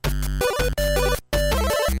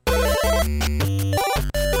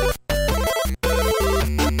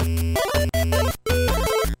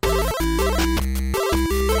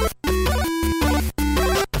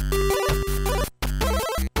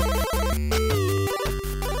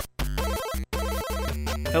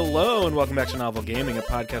Hello and welcome back to Novel Gaming, a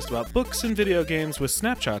podcast about books and video games with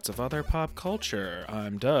snapshots of other pop culture.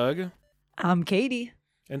 I'm Doug. I'm Katie.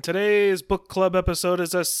 And today's book club episode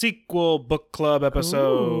is a sequel book club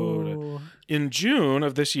episode. Ooh. In June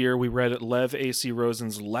of this year, we read Lev A.C.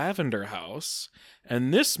 Rosen's Lavender House.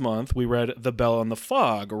 And this month, we read The Bell and the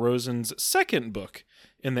Fog, Rosen's second book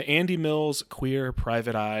in the Andy Mills Queer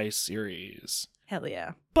Private Eye series. Hell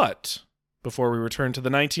yeah. But before we return to the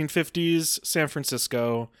 1950s San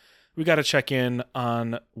Francisco, we got to check in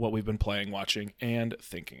on what we've been playing, watching, and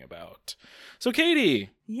thinking about. So, Katie.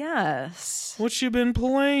 Yes. What you been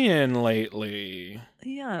playing lately?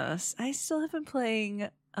 Yes. I still have been playing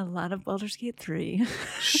a lot of Baldur's Gate 3.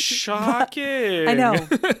 Shocking. I know.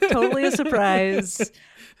 Totally a surprise.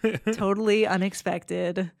 Totally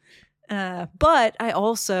unexpected. But I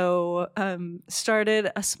also started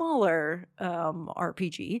a smaller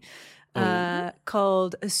RPG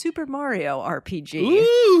called a Super Mario RPG.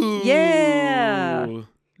 Ooh.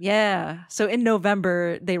 Yeah. So in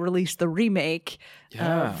November, they released the remake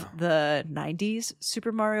Yeah. of the 90s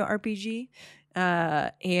Super Mario RPG.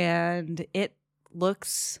 And it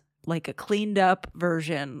looks like a cleaned up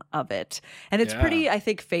version of it. And it's pretty, I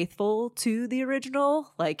think, faithful to the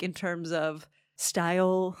original, like in terms of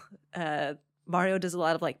style. Mario does a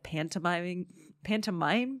lot of like pantomiming.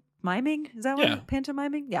 Is that what?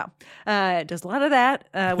 Pantomiming? Yeah. It does a lot of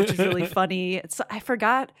that, which is really funny. I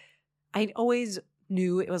forgot. I always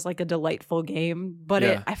knew it was like a delightful game, but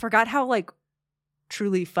I forgot how like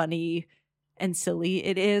truly funny and silly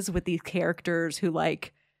it is with these characters who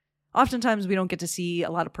like oftentimes we don't get to see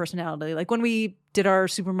a lot of personality. Like when we did our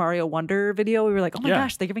Super Mario Wonder video, we were like, oh my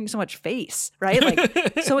gosh, they're giving so much face, right?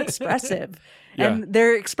 Like so expressive. And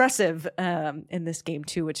they're expressive in this game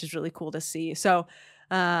too, which is really cool to see. So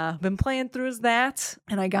been playing through as that,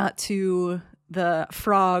 and I got to the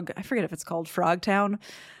frog. I forget if it's called Frog Town.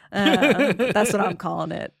 That's what I'm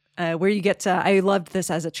calling it. Where you get to, I loved this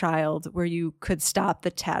as a child, where you could stop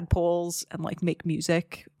the tadpoles and like make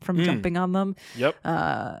music from jumping on them. Yep.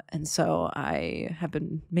 And so I have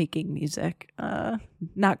been making music.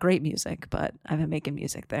 Not great music, but I've been making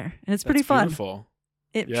music there, and it's pretty fun. Beautiful.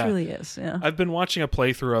 It truly is. Yeah. I've been watching a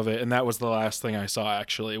playthrough of it, and that was the last thing I saw.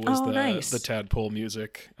 Actually, was nice. the tadpole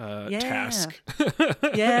music task.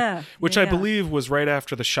 Yeah. Which I believe was right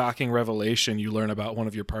after the shocking revelation you learn about one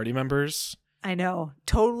of your party members. I know.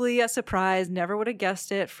 Totally a surprise. Never would have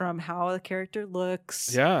guessed it from how the character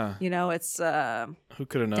looks. Yeah. You know, it's who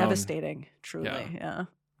could have known? Devastating, truly. Yeah.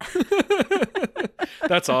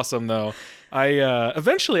 That's awesome though. I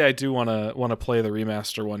eventually I do want to play the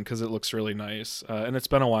remaster one because it looks really nice. And it's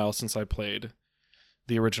been a while since I played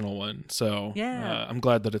the original one. So I'm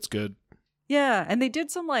glad that it's good. Yeah, and they did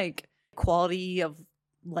some like quality of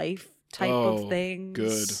life type of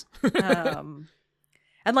things. Good.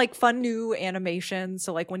 And like fun new animations.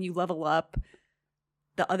 So like when you level up,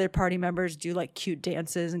 the other party members do like cute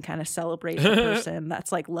dances and kind of celebrate the person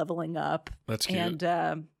that's like leveling up. That's cute.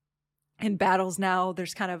 And in battles now,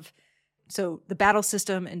 there's kind of, so the battle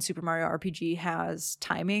system in Super Mario RPG has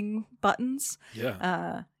timing buttons.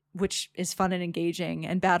 Yeah. Which is fun and engaging.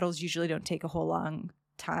 And battles usually don't take a whole long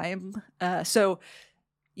time. So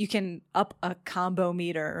you can up a combo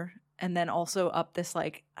meter and then also up this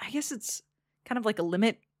like, I guess it's kind of like a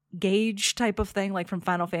limit gauge type of thing, like from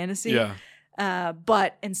Final Fantasy. Yeah.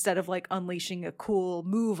 But instead of like unleashing a cool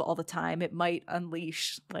move all the time, it might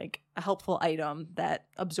unleash like a helpful item that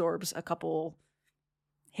absorbs a couple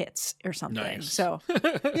hits or something. Nice. So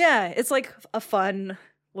yeah, it's like a fun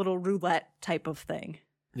little roulette type of thing.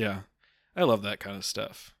 Yeah. I love that kind of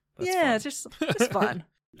stuff. That's yeah, fun. just fun.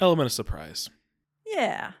 Element of surprise.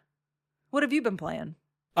 Yeah. What have you been playing?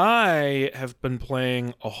 I have been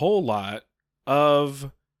playing a whole lot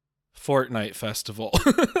of Fortnite Festival.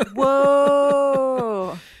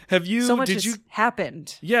 Whoa. Have you? So much has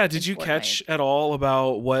happened. Yeah, did you Fortnite. catch at all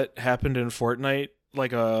about what happened in Fortnite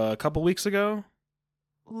like a couple weeks ago?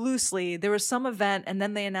 Loosely, there was some event, and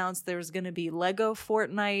then they announced there was going to be Lego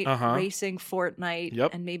Fortnite, Racing Fortnite,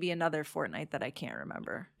 and maybe another Fortnite that I can't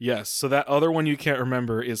remember. Yes, so that other one you can't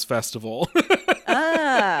remember is Festival.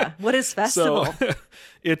 What is Festival?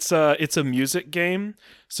 So, it's a music game.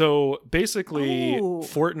 So basically,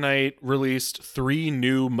 Fortnite released 3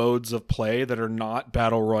 new modes of play that are not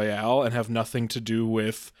Battle Royale and have nothing to do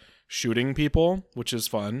with shooting people, which is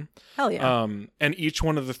fun. Hell yeah. And each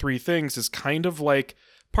one of the 3 things is kind of like,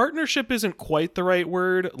 partnership isn't quite the right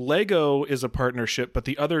word. Lego is a partnership, but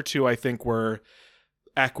the other 2 I think were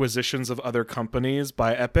acquisitions of other companies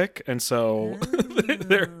by Epic, and so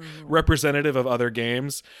they're representative of other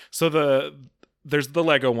games. So there's the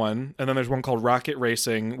Lego one, and then there's one called Rocket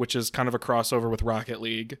Racing, which is kind of a crossover with Rocket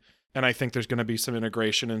League. And I think there's going to be some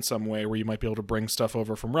integration in some way where you might be able to bring stuff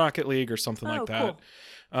over from Rocket League or something like that.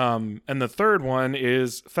 Cool. And the third one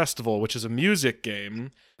is Festival, which is a music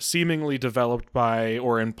game seemingly developed by,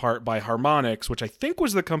 or in part by, Harmonix, which I think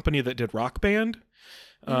was the company that did Rock Band.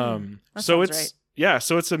 So it's right. Yeah,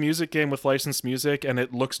 so it's a music game with licensed music, and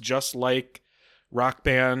it looks just like Rock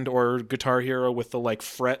Band or Guitar Hero with the like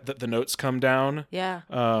fret that the notes come down. Yeah.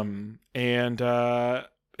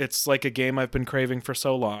 It's like a game I've been craving for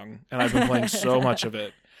so long, and I've been playing so much of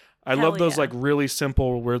it. I love those like really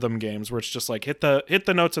simple rhythm games where it's just like hit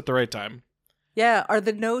the notes at the right time. Yeah, are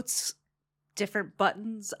the notes different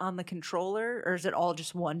buttons on the controller, or is it all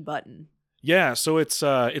just one button? Yeah, so it's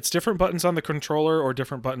different buttons on the controller or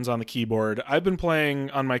different buttons on the keyboard. I've been playing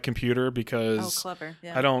on my computer because clever.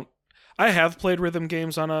 Yeah. I have played rhythm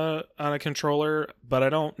games on a controller, but I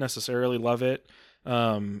don't necessarily love it.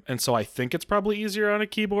 And so I think it's probably easier on a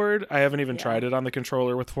keyboard. I haven't even tried it on the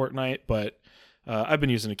controller with Fortnite, but I've been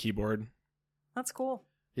using a keyboard. That's cool.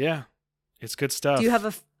 Yeah, it's good stuff. Do you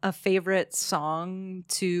have a favorite song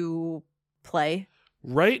to play?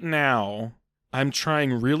 Right now, I'm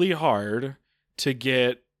trying really hard to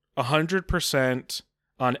get 100%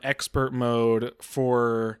 on expert mode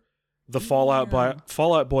for the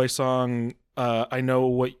Fallout Boy song. I know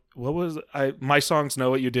what was my songs know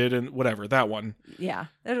what you did and whatever, that one. Yeah,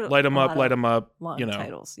 light 'em up. Long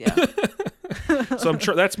titles. Yeah. So I'm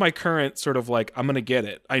sure that's my current sort of like, I'm gonna get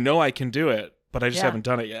it. I know I can do it, but I just haven't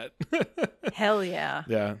done it yet. Hell yeah.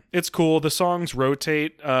 Yeah, it's cool. The songs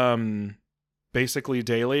rotate basically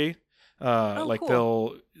daily. Cool.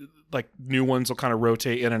 They'll like new ones will kind of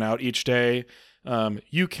rotate in and out each day.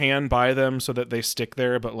 You can buy them so that they stick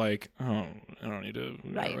there, but like, I don't need to.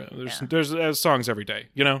 Right. There's songs every day,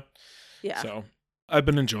 you know. Yeah. So I've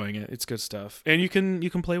been enjoying it. It's good stuff, and you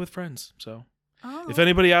can play with friends. So if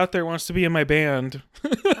anybody out there wants to be in my band,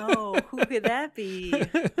 who could that be?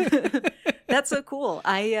 That's so cool.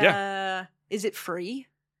 Is it free?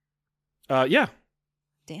 Yeah.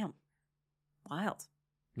 Damn. Wild.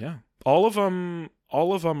 Yeah. All of them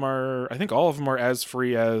are, I think all of them are as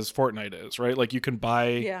free as Fortnite is, right? Like you can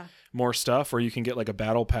buy more stuff, or you can get like a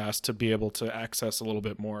battle pass to be able to access a little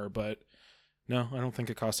bit more, but no, I don't think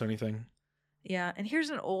it costs anything. Yeah. And here's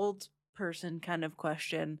an old person kind of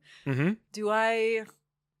question. Mm-hmm. Do I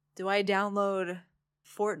download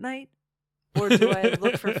Fortnite, or do I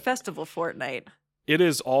look for Festival Fortnite? It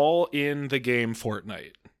is all in the game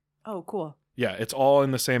Fortnite. Oh, cool. Yeah, it's all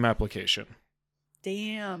in the same application.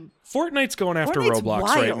 Damn. Fortnite's going after Roblox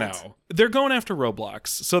wild. Right now. They're going after Roblox.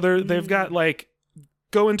 So they've got like,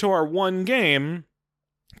 go into our one game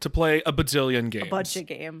to play a bajillion games. A bunch of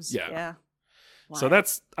games. Yeah. Wow. So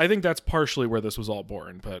I think that's partially where this was all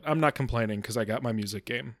born, but I'm not complaining because I got my music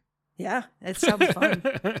game. Yeah, it sounds fun.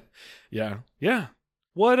 Yeah.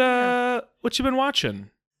 What you been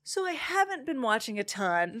watching? So I haven't been watching a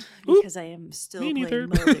ton because I am still playing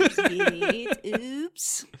Mother's Meat.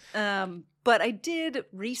 Oops. But I did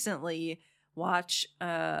recently watch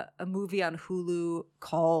a movie on Hulu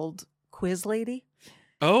called Quiz Lady.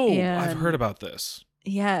 Oh, I've heard about this.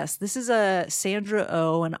 Yes, this is a Sandra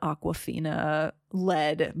Oh and Awkwafina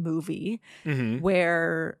led movie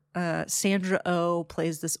where Sandra Oh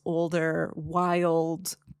plays this older,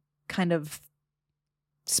 wild, kind of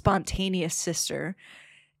spontaneous sister,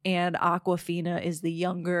 and Awkwafina is the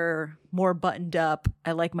younger, more buttoned up,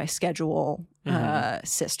 I like my schedule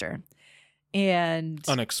sister. And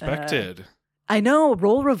unexpected. I know,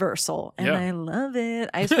 role reversal, and I love it.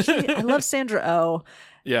 I love Sandra Oh.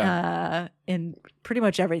 Yeah. In pretty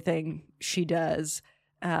much everything she does.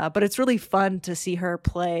 But it's really fun to see her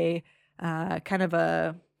play kind of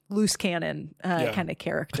a loose cannon kind of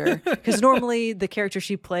character. Because normally the character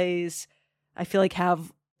she plays, I feel like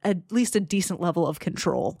have at least a decent level of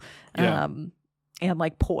control and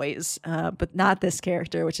like poise. But not this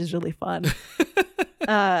character, which is really fun.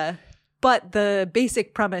 But the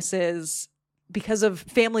basic premise is, because of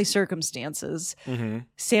family circumstances,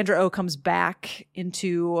 Sandra Oh comes back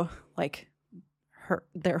into like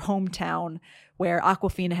their hometown where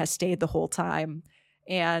Awkwafina has stayed the whole time,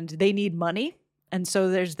 and they need money. And so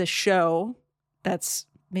there's this show that's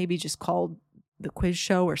maybe just called the Quiz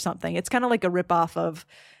Show or something. It's kind of like a ripoff of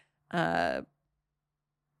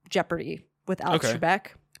Jeopardy with Alex Trebek.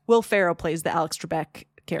 Will Ferrell plays the Alex Trebek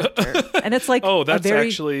character, and it's like, that's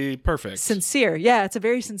actually perfect. Sincere. Yeah, it's a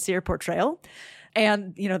very sincere portrayal.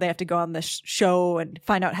 And, you know, they have to go on this show and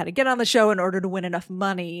find out how to get on the show in order to win enough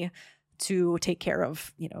money to take care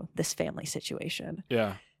of, you know, this family situation.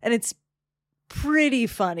 Yeah. And it's pretty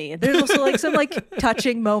funny. There's also like some like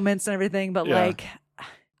touching moments and everything, but like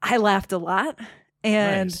I laughed a lot,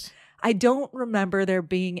 and I don't remember there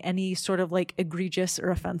being any sort of like egregious or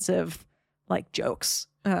offensive like jokes.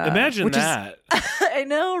 Imagine that. I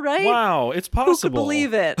know, right? Wow, it's possible. Who could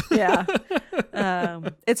believe it? Yeah.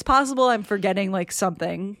 It's possible I'm forgetting like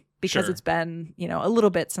something because it's been, a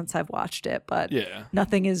little bit since I've watched it, but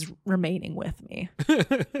nothing is remaining with me.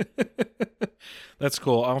 That's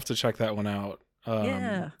cool. I'll have to check that one out.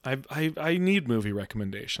 I need movie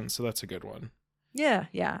recommendations, so that's a good one. Yeah.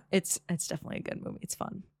 It's definitely a good movie. It's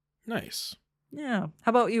fun. Nice. Yeah.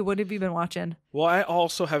 How about you? What have you been watching? Well, I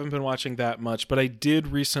also haven't been watching that much, but I did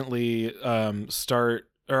recently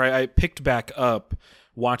I picked back up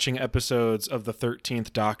watching episodes of the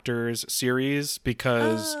 13th Doctor's series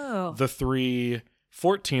because the 3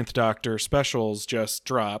 14th Doctor specials just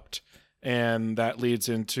dropped, and that leads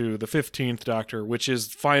into the 15th Doctor, which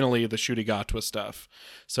is finally the Ncuti Gatwa stuff.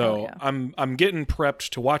 So I'm getting prepped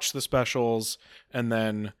to watch the specials and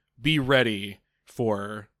then be ready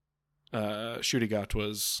for Ncuti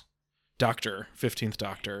Gatwa's Doctor, 15th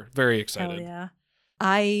Doctor. Very excited. Hell yeah.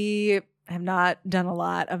 I have not done a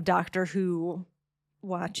lot of Doctor Who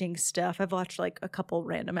watching stuff. I've watched like a couple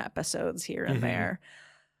random episodes here and there,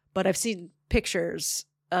 but I've seen pictures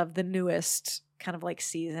of the newest kind of like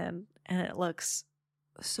season, and it looks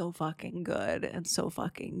so fucking good and so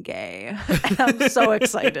fucking gay. I'm so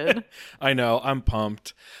excited. I know. I'm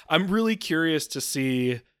pumped. I'm really curious to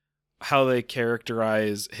see how they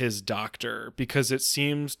characterize his doctor, because it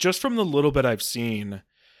seems, just from the little bit I've seen,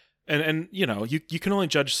 and you can only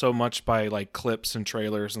judge so much by like clips and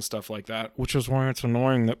trailers and stuff like that, which is why it's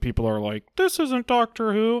annoying that people are like, this isn't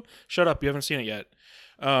Doctor Who. Shut up, you haven't seen it yet.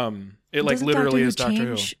 It like literally is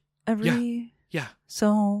Doctor Who. Yeah.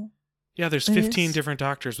 So there's 15 different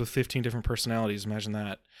doctors with 15 different personalities. Imagine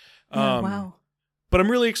that. Wow. But I'm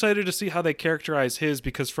really excited to see how they characterize his,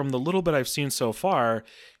 because from the little bit I've seen so far,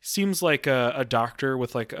 seems like a doctor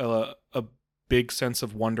with like a big sense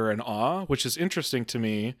of wonder and awe, which is interesting to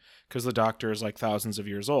me because the Doctor is like thousands of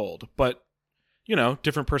years old. But,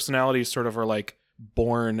 different personalities sort of are like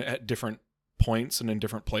born at different points and in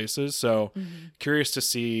different places. So curious to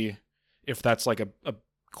see if that's like a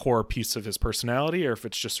core piece of his personality, or if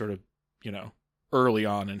it's just sort of, early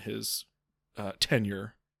on in his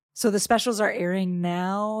tenure. So the specials are airing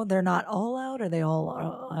now. They're not all out? Or are they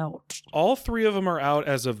all out? All 3 of them are out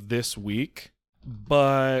as of this week,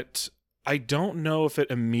 but I don't know if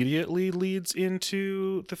it immediately leads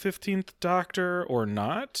into the 15th Doctor or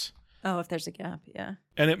not. Oh, if there's a gap, yeah.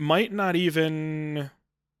 And it might not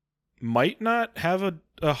have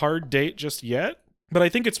a hard date just yet, but I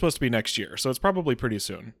think it's supposed to be next year, so it's probably pretty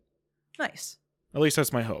soon. Nice. At least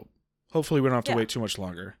that's my hope. Hopefully we don't have to wait too much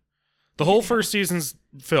longer. The whole first season's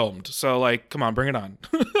filmed, so like, come on, bring it on.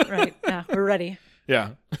 Right, yeah, we're ready. Yeah.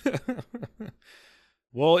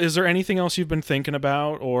 Well, is there anything else you've been thinking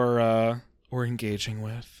about or engaging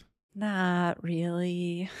with? Not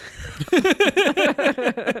really.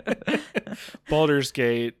 Baldur's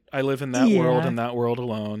Gate. I live in that world and that world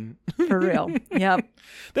alone. For real. Yep.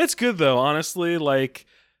 That's good though, honestly. Like,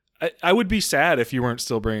 I would be sad if you weren't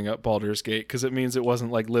still bringing up Baldur's Gate, because it means it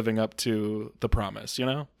wasn't like living up to the promise,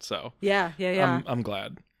 So yeah. I'm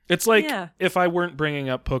glad. It's like if I weren't bringing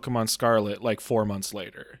up Pokemon Scarlet like 4 months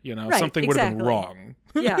later, right, something would have been wrong.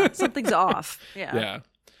 Yeah, something's off. Yeah. Yeah.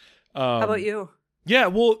 How about you? Yeah,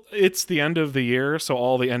 well, it's the end of the year, so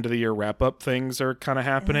all the end of the year wrap up things are kind of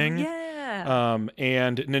happening.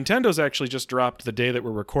 And Nintendo's actually just dropped the day that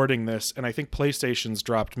we're recording this, and I think PlayStation's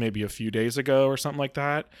dropped maybe a few days ago or something like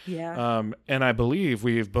that. Yeah. And I believe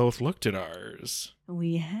we've both looked at ours.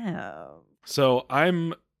 We have. So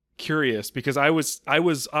I'm curious, because I was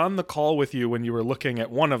on the call with you when you were looking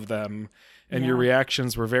at one of them, and your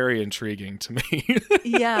reactions were very intriguing to me.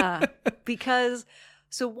 Yeah, because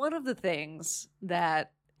so one of the things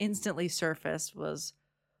that instantly surfaced was,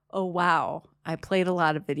 oh wow, I played a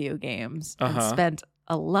lot of video games and spent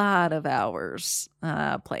a lot of hours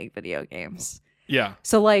playing video games. Yeah.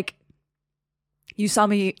 So like, you saw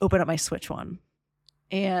me open up my Switch one,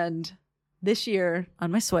 and this year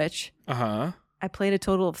on my Switch, I played a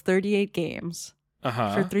total of 38 games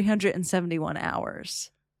for 371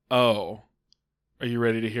 hours. Oh, are you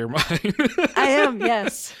ready to hear mine? I am,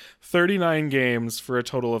 yes. 39 games for a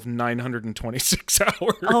total of 926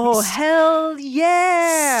 hours. Oh, hell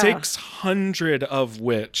yeah. 600 of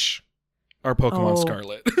which are Pokemon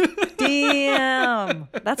Scarlet. Damn.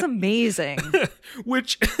 That's amazing.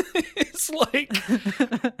 Which is like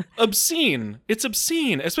obscene. It's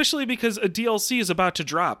obscene, especially because a DLC is about to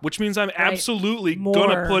drop, which means I'm absolutely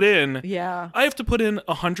gonna put in. Yeah. I have to put in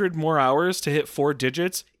 100 more hours to hit 4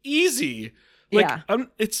 digits. Easy. Like,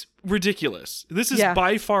 it's ridiculous. This is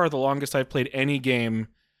by far the longest I've played any game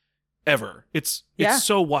ever. It's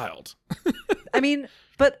so wild. I mean,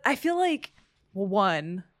 but I feel like,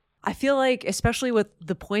 especially with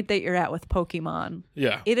the point that you're at with Pokemon,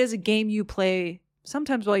 it is a game you play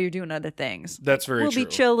sometimes while you're doing other things. That's very true. We'll be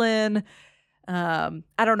chilling. I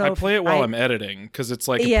don't know. I play it while I'm editing because it's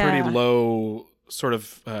like a pretty low sort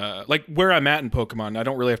of, like where I'm at in Pokemon, I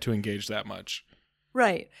don't really have to engage that much.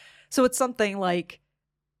 Right. So it's something like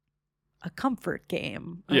a comfort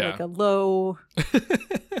game, or like a low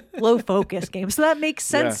focus game. So that makes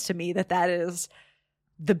sense to me that is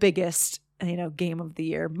the biggest, game of the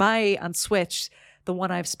year. On Switch, the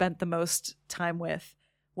one I've spent the most time with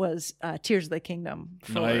was Tears of the Kingdom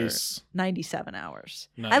for 97 hours.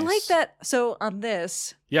 Nice. I like that. So on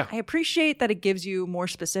this, I appreciate that it gives you more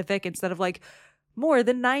specific instead of like more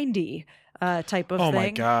than 90 type of thing. Oh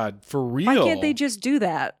my God, for real? Why can't they just do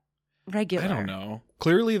that regular? I don't know.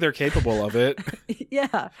 Clearly they're capable of it.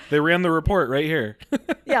 Yeah. They ran the report right here.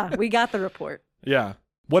 Yeah, we got the report. Yeah.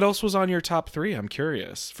 What else was on your top 3? I'm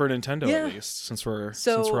curious. For Nintendo at least, since we're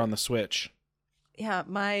on the Switch. Yeah,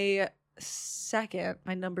 my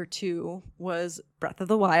number 2 was Breath of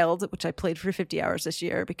the Wild, which I played for 50 hours this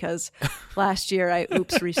year because last year I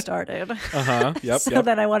restarted. Yep. So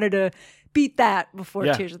then I wanted to beat that before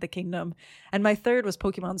Tears of the Kingdom. And my third was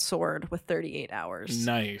Pokemon Sword with 38 hours.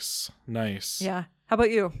 Nice. Yeah. How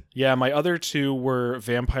about you? Yeah, my other 2 were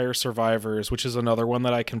Vampire Survivors, which is another one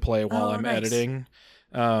that I can play while I'm editing.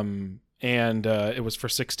 And it was for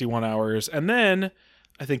 61 hours. And then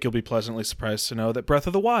I think you'll be pleasantly surprised to know that Breath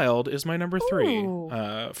of the Wild is my number 3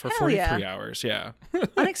 for 43 hours. Yeah.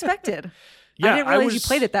 Unexpected. Yeah, I didn't realize you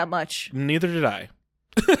played it that much. Neither did I.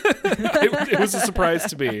 It was a surprise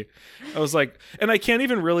to me. I was like, and I can't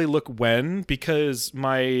even really look when because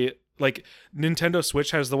my Nintendo Switch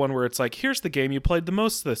has the one where it's like, here's the game you played the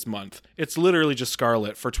most this month. It's literally just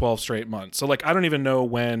Scarlet for 12 straight months. So I don't even know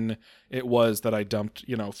when it was that I dumped,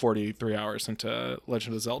 43 hours into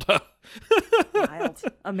Legend of Zelda. Wild.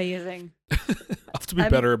 Amazing. I'll have to be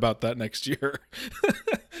better about that next year.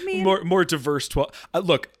 I mean, more diverse 12.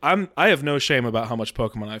 Look, I have no shame about how much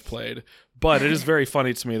Pokemon I've played, but it is very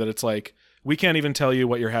funny to me that it's like, we can't even tell you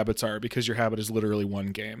what your habits are because your habit is literally one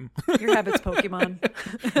game. Your habit's Pokemon.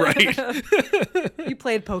 Right. You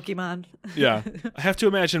played Pokemon. Yeah. I have to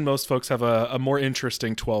imagine most folks have a more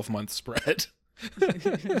interesting 12-month spread.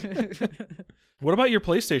 What about your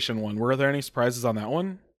PlayStation one? Were there any surprises on that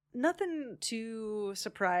one? Nothing too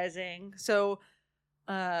surprising. So,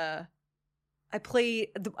 I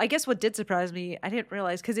guess what did surprise me, I didn't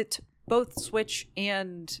realize, because both Switch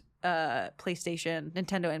and PlayStation,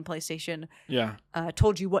 Nintendo and PlayStation,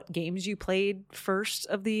 told you what games you played first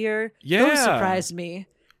of the year. Yeah, those surprised me.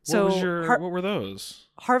 What were those?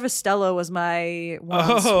 Harvestella was my one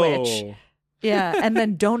on Switch. Yeah, and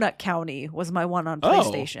then Donut County was my one on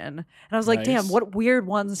PlayStation. And I was like, damn, what weird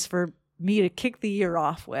ones for me to kick the year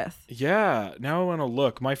off with. Yeah, now I want to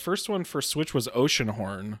look. My first one for Switch was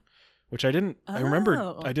Oceanhorn, which I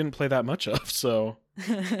remember I didn't play that much of, so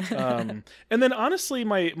and then honestly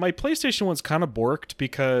my PlayStation one's kind of borked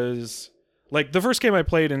because the first game I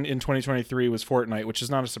played in 2023 was Fortnite, which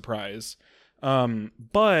is not a surprise.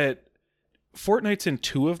 But Fortnite's in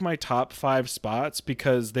 2 of my top 5 spots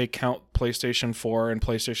because they count PlayStation 4 and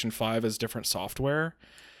PlayStation 5 as different software.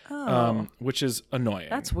 Which is annoying.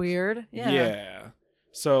 That's weird. Yeah. Yeah.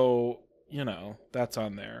 So, that's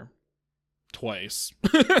on there twice.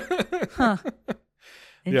 Huh.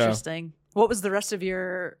 Interesting. Yeah. What was the rest of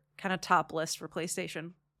your kind of top list for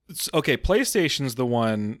PlayStation? Okay, PlayStation's the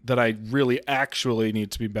one that I really actually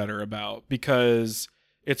need to be better about because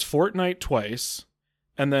it's Fortnite twice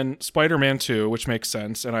and then Spider-Man 2, which makes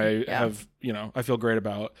sense and I have, I feel great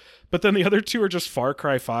about. But then the other 2 are just Far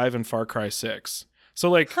Cry 5 and Far Cry 6.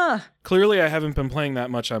 So clearly I haven't been playing that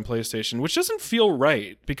much on PlayStation, which doesn't feel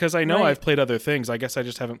right because I know I've played other things. I guess I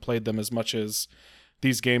just haven't played them as much as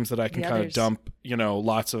these games that I can kind of dump,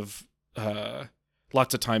 lots of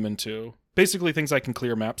time into. Basically things I can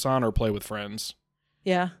clear maps on or play with friends.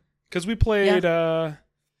 Yeah. Cuz I played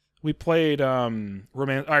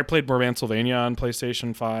Romancevania on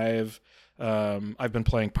PlayStation 5. I've been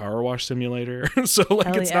playing Power Wash Simulator. So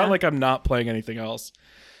it's not like I'm not playing anything else.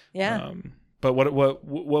 Yeah. But what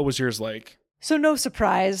was yours like? So no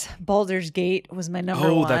surprise, Baldur's Gate was my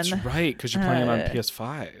number one. Oh, that's right, because you're playing it on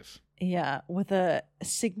PS5. Yeah, with a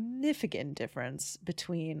significant difference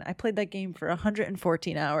between I played that game for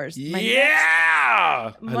 114 hours.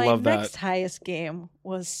 I love that. My next highest game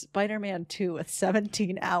was Spider-Man 2 with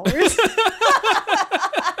 17 hours.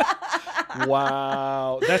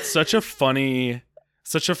 Wow. That's such a funny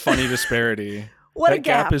disparity. What that a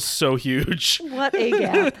gap is so huge. What a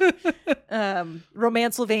gap.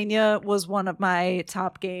 Romancevania was one of my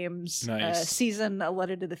top games. Nice. Season, A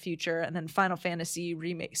Letter to the Future, and then Final Fantasy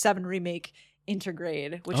VII Remake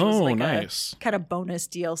Intergrade, which was like nice. a kind of bonus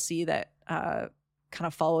DLC that kind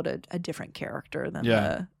of followed a different character than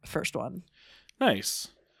the first one. Nice.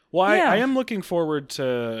 Well, I am looking forward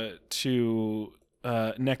to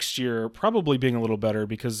next year probably being a little better,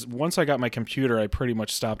 because once I got my computer, I pretty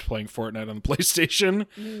much stopped playing Fortnite on the PlayStation.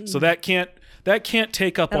 So that can't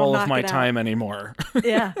take up all of my time anymore.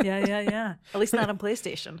 Yeah. At least not on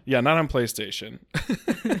PlayStation. Yeah, not on PlayStation.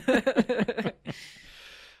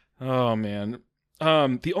 Oh man.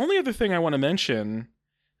 The only other thing I want to mention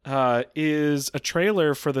is a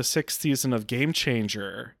trailer for the 6th season of Game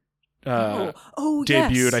Changer. Debuted,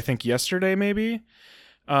 yes. I think yesterday maybe.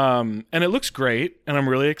 And it looks great, and I'm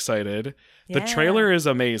really excited. Yeah. The trailer is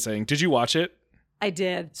amazing. Did you watch it? I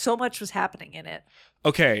did. So much was happening in it.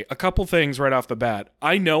 Okay, a couple things right off the bat.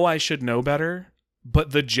 I know I should know better,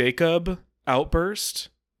 but the Jacob outburst,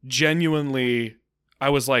 genuinely, I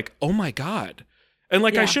was like, oh my God. And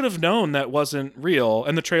I should have known that wasn't real,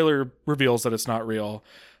 and the trailer reveals that it's not real.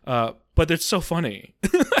 But it's so funny.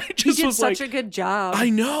 He did such a good job.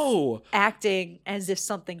 I know. Acting as if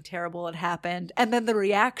something terrible had happened. And then the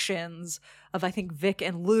reactions of, I think, Vic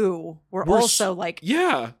and Lou were also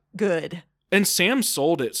good. And Sam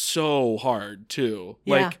sold it so hard too.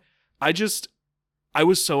 Yeah. I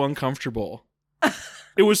was so uncomfortable.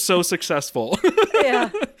 It was so successful.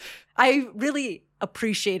 Yeah. I really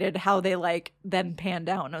appreciated how they then panned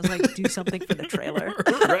out, and I was like, do something for the trailer.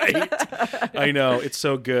 Right. I know, it's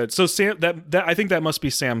so good. So Sam, that I think that must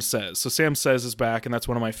be Sam Says. So Sam Says is back, and that's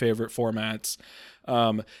one of my favorite formats.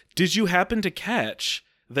 Did you happen to catch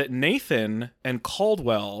that Nathan and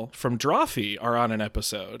Caldwell from Drawfee are on an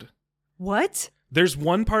episode? What? There's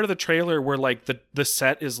one part of the trailer where the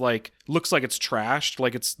set is looks like it's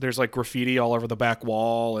trashed, there's graffiti all over the back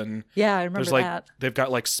wall, and yeah, I remember that. They've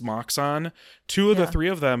got smocks on. Two of the three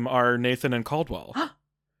of them are Nathan and Caldwell.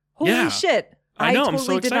 Holy shit. I know, totally I'm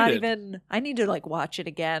so excited. Did not even I need to watch it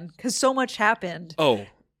again, because so much happened. Oh.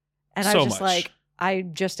 And I was just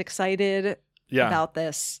I'm just excited about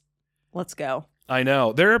this. Let's go. I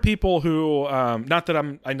know. There are people who, not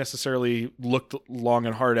that I necessarily looked long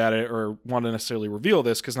and hard at it or want to necessarily reveal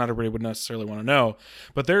this, because not everybody would necessarily want to know,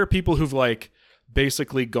 but there are people who've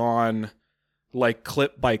basically gone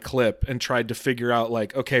clip by clip and tried to figure out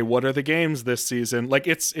okay, what are the games this season?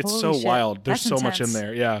 It's Holy so shit. wild. There's That's so much in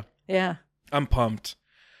there. Yeah. Yeah. I'm pumped.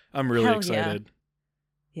 I'm really excited.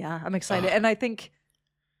 Yeah, I'm excited. And I think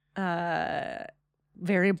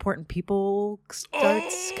Very Important People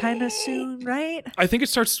starts kind of soon, right? I think it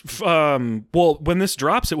starts when this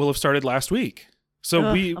drops, it will have started last week.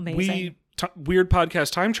 So Weird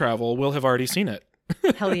Podcast Time Travel will have already seen it.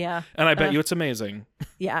 Hell yeah. And I bet you it's amazing.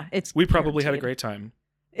 Yeah, we probably had a great time.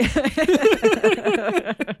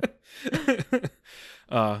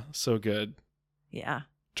 So good. Yeah.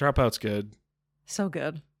 Dropout's good. So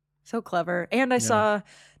good. So clever. And I saw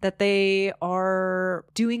that they are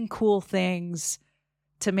doing cool things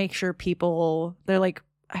to make sure people, they're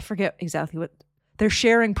I forget exactly what, they're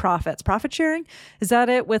sharing profits. Profit sharing? Is that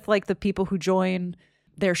it? With the people who join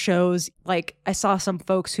their shows? I saw some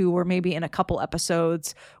folks who were maybe in a couple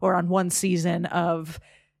episodes or on one season of,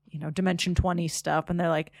 Dimension 20 stuff. And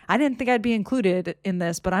they're I didn't think I'd be included in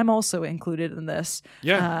this, but I'm also included in this.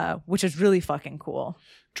 Yeah. Which is really fucking cool.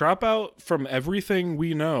 Dropout, from everything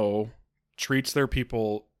we know, treats their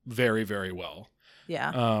people very, very well.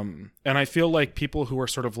 Yeah. And I feel people who are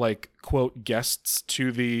sort of quote guests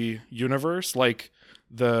to the universe,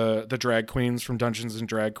 the drag queens from Dungeons and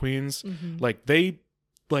Drag Queens, they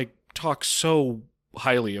talk so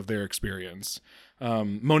highly of their experience.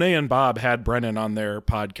 Monet and Bob had Brennan on their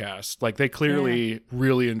podcast. They clearly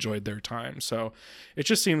really enjoyed their time. So it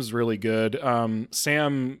just seems really good.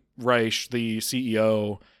 Sam Reich, the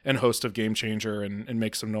CEO and host of Game Changer and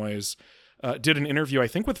Make Some Noise, did an interview, I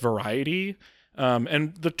think, with Variety.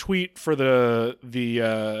 And the tweet for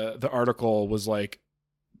the article was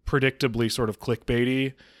predictably sort of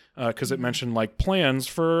clickbaity, because it mentioned plans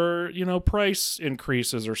for price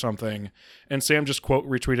increases or something, and Sam just quote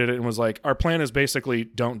retweeted it and was our plan is basically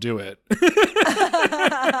don't do it.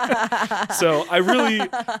 So I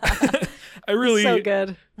I really, so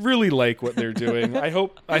good. Really like what they're doing. I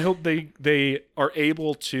hope they are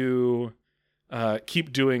able to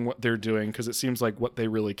keep doing what they're doing, because it seems like what they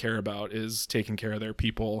really care about is taking care of their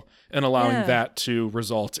people and allowing that to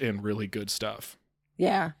result in really good stuff.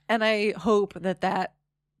 Yeah, and I hope that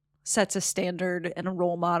sets a standard and a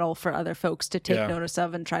role model for other folks to take notice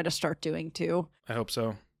of and try to start doing too. I hope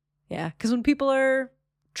so. Yeah, because when people are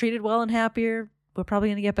treated well and happier, we're probably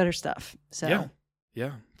going to get better stuff. So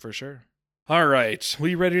yeah, for sure. All right,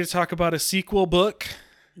 we ready to talk about a sequel book?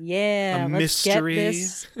 Yeah, let's mystery. Get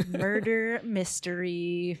this murder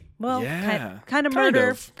mystery. Well, kind of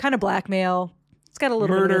murder, kind of blackmail. It's got a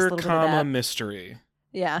little murder, bit of this, a little bit of that. Mystery.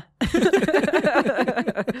 Yeah.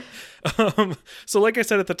 So like I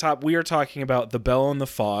said at the top, we are talking about The Bell and the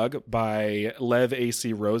Fog by Lev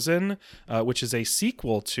A.C. Rosen, which is a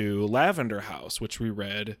sequel to Lavender House, which we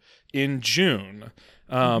read in June.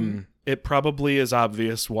 It probably is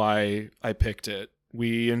obvious why I picked it.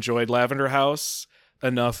 We enjoyed Lavender House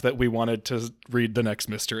enough that we wanted to read the next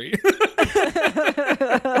mystery.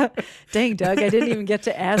 Dang, Doug, I didn't even get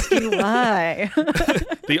to ask you why.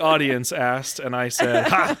 The audience asked, and I said,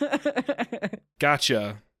 ha!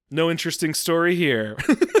 Gotcha. No interesting story here.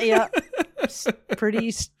 Yeah.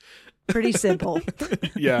 Pretty simple.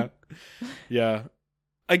 Yeah.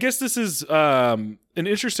 I guess this is an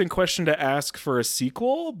interesting question to ask for a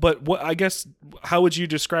sequel, but how would you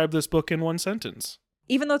describe this book in one sentence?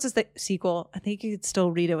 Even though it's a sequel, I think you could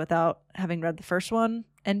still read it without having read the first one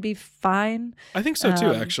and be fine. I think so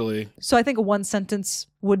too, actually. So I think a one sentence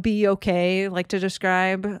would be okay, like to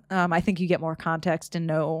describe. I think you get more context and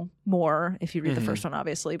know more if you read the first one,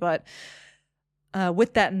 obviously. But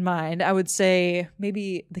with that in mind, I would say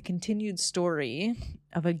maybe the continued story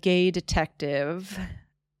of a gay detective,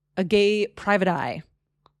 a gay private eye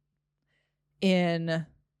in the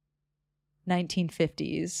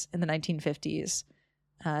 1950s,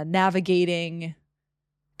 navigating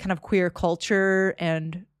kind of queer culture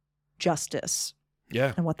and justice.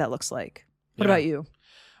 Yeah. And what that looks like. What about you?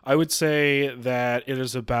 I would say that it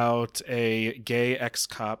is about a gay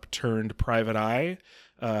ex-cop turned private eye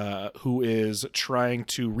who is trying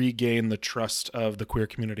to regain the trust of the queer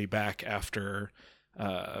community back after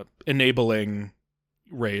enabling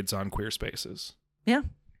raids on queer spaces. Yeah.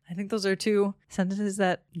 I think those are two sentences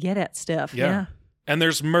that get at stuff. Yeah. And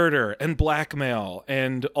there's murder and blackmail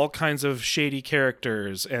and all kinds of shady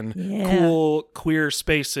characters and cool queer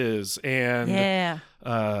spaces and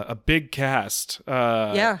a big cast.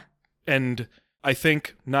 And I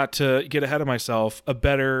think, not to get ahead of myself, a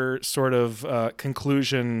better sort of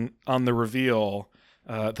conclusion on the reveal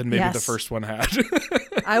than maybe the first one had.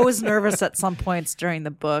 I was nervous at some points during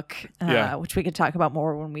the book, which we could talk about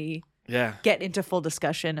more when we get into full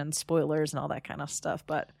discussion and spoilers and all that kind of stuff.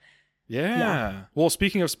 But yeah. Well,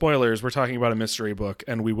 speaking of spoilers, we're talking about a mystery book,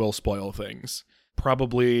 and we will spoil things.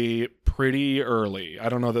 Probably pretty early. I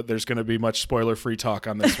don't know that there's going to be much spoiler-free talk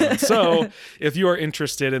on this one. So if you are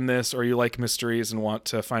interested in this or you like mysteries and want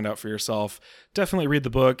to find out for yourself, definitely read the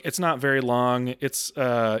book. It's not very long. It's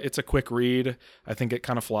a quick read. I think it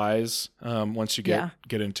kind of flies once you get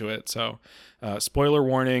into it. So spoiler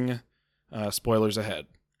warning, spoilers ahead.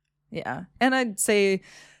 Yeah. And I'd say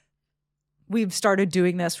we've started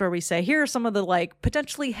doing this where we say, here are some of the like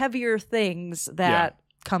potentially heavier things that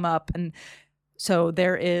come up. And so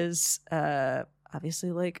there is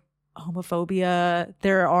obviously like homophobia.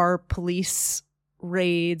 There are police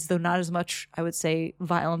raids, though not as much, I would say,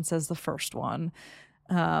 violence as the first one.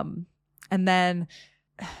 And then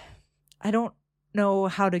I don't know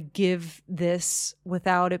how to give this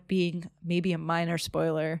without it being maybe a minor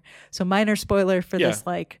spoiler. So minor spoiler for this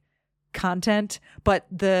like content, but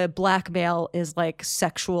the blackmail is like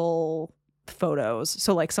sexual photos.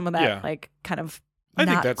 So like some of that like kind of I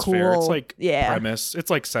think that's cool. fair. It's like premise. It's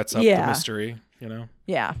like sets up the mystery, you know?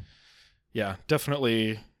 Yeah. Yeah,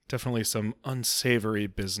 definitely some unsavory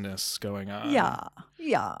business going on. Yeah.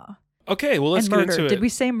 Okay, well, let's get into it. Did we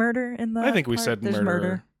say murder in the I think we part? said There's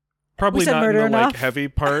murder. Probably said not murder in the enough. like heavy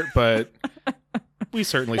part, but we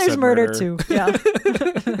certainly There's said murder murder. too. Yeah.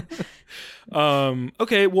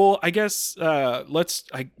 Okay, well, I guess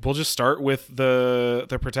we'll just start with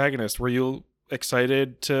the protagonist. Were you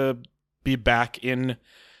excited to be back in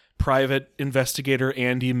private investigator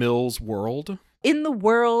Andy Mills' world? In the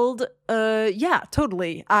world, yeah,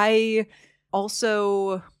 totally. I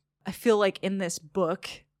feel like in this book,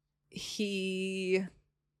 he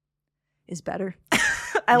is better.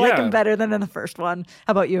 I like him better than in the first one.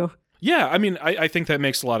 How about you? Yeah, I mean, I think that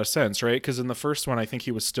makes a lot of sense, right? Because in the first one, I think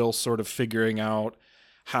he was still sort of figuring out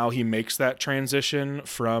how he makes that transition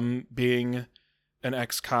from being an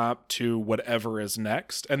ex-cop to whatever is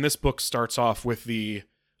next. And this book starts off with the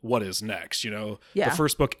what is next, The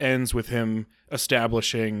first book ends with him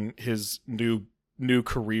establishing his new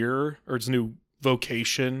career, or his new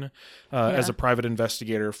vocation as a private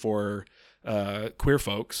investigator for queer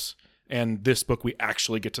folks. And this book, we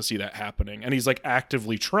actually get to see that happening. And he's like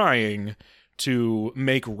actively trying to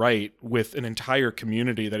make right with an entire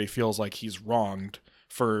community that he feels like he's wronged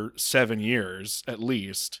for 7 years at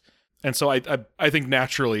least. And so I think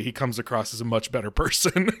naturally he comes across as a much better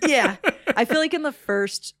person. Yeah. I feel like in the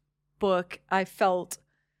first book, I felt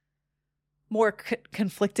more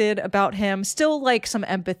conflicted about him. Still like some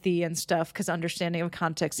empathy and stuff, because understanding of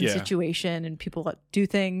context and situation, and people that do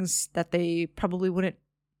things that they probably wouldn't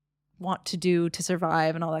want to do to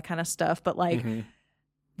survive and all that kind of stuff. But like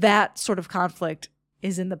that sort of conflict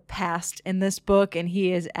is in the past in this book, and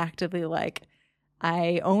he is actively like,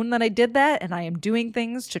 I own that I did that, and I am doing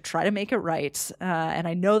things to try to make it right. And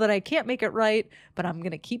I know that I can't make it right, but I'm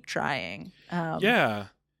going to keep trying.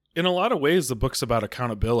 In a lot of ways, the book's about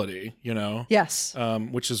accountability, Yes.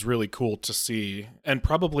 Which is really cool to see, and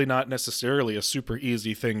probably not necessarily a super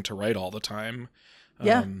easy thing to write all the time.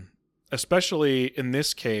 Especially in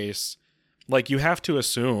this case, like you have to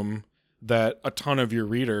assume that a ton of your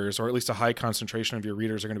readers, or at least a high concentration of your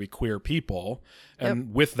readers, are going to be queer people.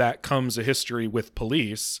 And with that comes a history with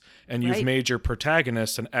police. And you've made your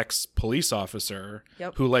protagonist an ex-police officer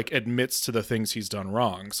who like admits to the things he's done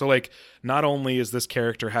wrong. So like, not only is this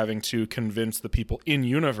character having to convince the people in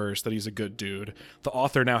universe that he's a good dude, the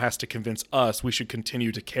author now has to convince us we should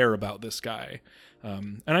continue to care about this guy.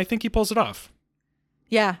 And I think he pulls it off.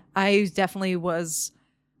 Yeah, I definitely was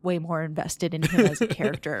way more invested in him as a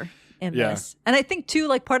character in this. And I think too,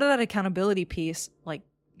 like part of that accountability piece, like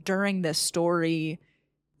during this story,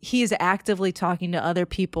 he's actively talking to other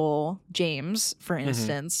people, James, for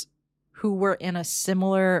instance, who were in a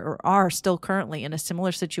similar, or are still currently in a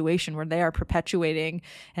similar situation where they are perpetuating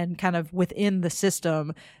and kind of within the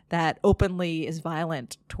system that openly is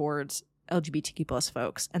violent towards LGBTQ plus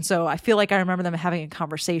folks. And so I feel like I remember them having a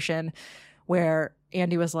conversation where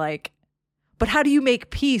Andy was like, but how do you make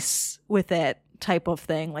peace with it, type of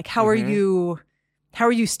thing? Like, how are you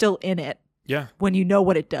still in it? Yeah. When you know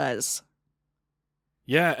what it does.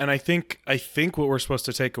 Yeah. And I think what we're supposed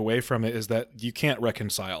to take away from it is that you can't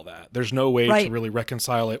reconcile that. There's no way to really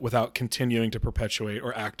reconcile it without continuing to perpetuate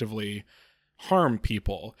or actively harm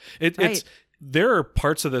people. It's there are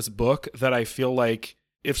parts of this book that I feel like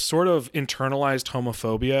if sort of internalized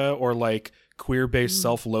homophobia or like queer-based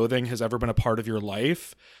self-loathing has ever been a part of your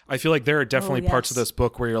life, I feel like there are definitely parts of this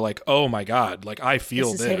book where you're like, oh my God, like I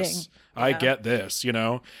feel this. I get this,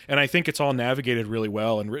 And I think it's all navigated really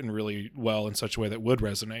well and written really well in such a way that would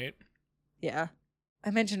resonate. Yeah.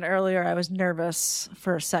 I mentioned earlier I was nervous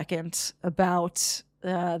for a second about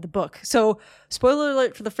the book. So, spoiler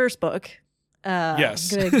alert for the first book.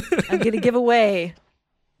 Yes. I'm gonna give away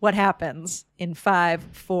what happens in 5,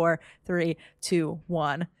 4, 3, 2,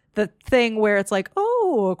 1. The thing where it's like,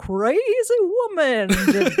 oh, a crazy woman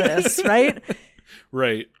did this, right?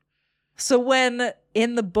 Right. So when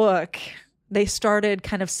in the book they started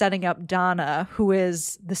kind of setting up Donna, who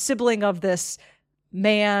is the sibling of this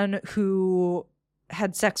man who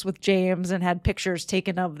had sex with James and had pictures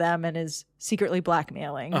taken of them and is secretly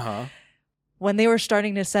blackmailing. When they were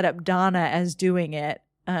starting to set up Donna as doing it,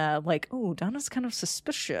 like, oh, Donna's kind of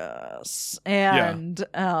suspicious and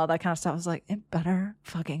that kind of stuff. I was like, it better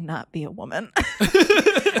fucking not be a woman.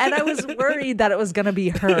 And I was worried that it was going to be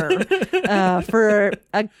her for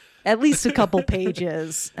at least a couple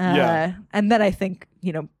pages. And then I think,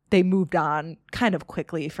 they moved on kind of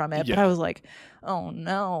quickly from it. But I was like, oh,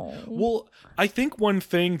 no. Well, I think one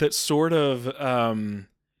thing that sort of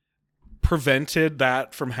prevented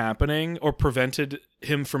that from happening, or prevented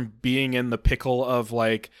him from being in the pickle of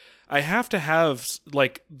like, I have to have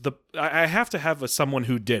someone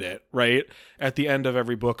who did it right at the end of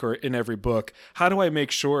every book or in every book. How do I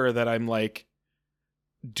make sure that I'm like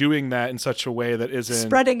doing that in such a way that isn't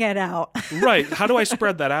spreading it out? Right. How do I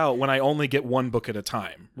spread that out when I only get one book at a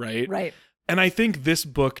time? Right. And I think this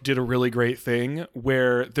book did a really great thing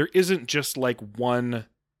where there isn't just like one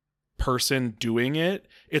person doing it.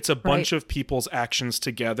 It's a bunch of people's actions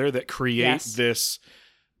together that create this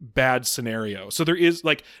bad scenario. So there is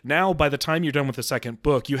like, now by the time you're done with the second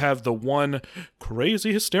book, you have the one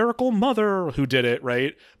crazy hysterical mother who did it,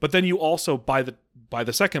 right? But then you also by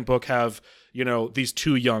the second book have, these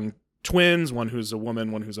two young twins, one who's a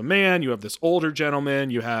woman, one who's a man. You have this older gentleman,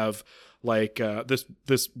 you have like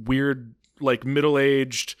this weird like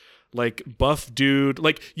middle-aged like buff dude.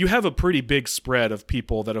 Like you have a pretty big spread of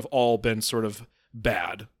people that have all been sort of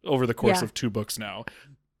bad over the course of 2 books now.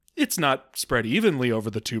 It's not spread evenly over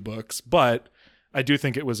the 2 books, but I do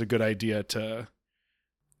think it was a good idea to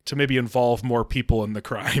maybe involve more people in the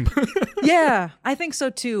crime. Yeah, I think so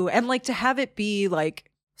too. And like to have it be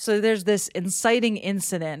like, so there's this inciting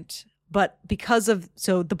incident, but because of,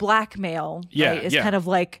 so the blackmail right, is kind of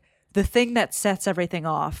like the thing that sets everything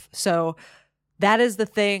off. So that is the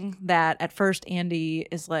thing that at first Andy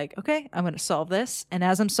is like, okay, I'm going to solve this. And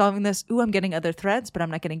as I'm solving this, I'm getting other threads, but I'm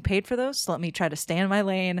not getting paid for those. So let me try to stay in my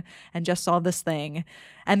lane and just solve this thing.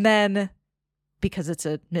 And then because it's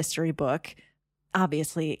a mystery book,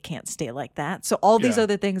 obviously it can't stay like that. So all these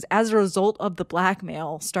other things as a result of the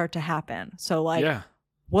blackmail start to happen. So like,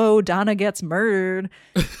 whoa, Donna gets murdered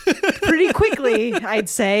pretty quickly, I'd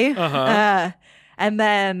say. And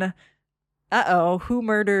then, who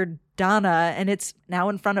murdered Donna? And it's now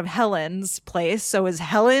in front of Helen's place. So is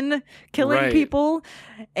Helen killing people?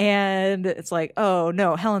 And it's like, oh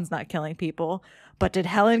no, Helen's not killing people. But did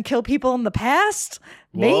Helen kill people in the past?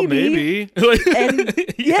 Well, maybe. And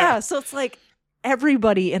so it's like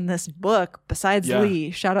everybody in this book besides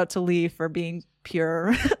Lee, shout out to Lee for being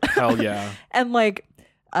pure. Hell yeah. And like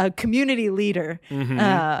a community leader,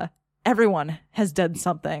 everyone has done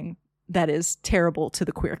something that is terrible to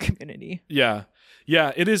the queer community. Yeah,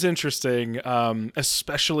 it is interesting,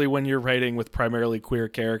 especially when you're writing with primarily queer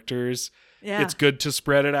characters. Yeah. It's good to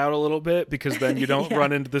spread it out a little bit because then you don't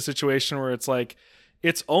run into the situation where it's like,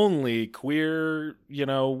 it's only queer,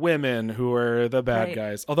 women who are the bad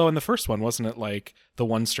guys. Although in the first one, wasn't it like the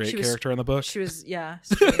one straight character in the book? She was,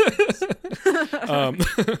 straight.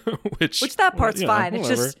 Which that part's fine. Whatever. It's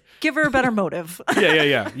just give her a better motive.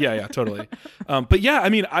 Yeah, totally. But yeah, I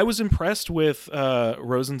mean, I was impressed with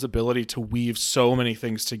Rosen's ability to weave so many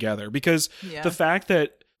things together because the fact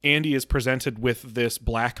that Andy is presented with this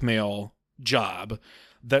blackmail job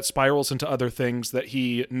that spirals into other things that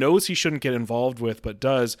he knows he shouldn't get involved with, but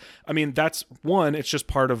does. I mean, that's one, it's just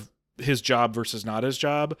part of his job versus not his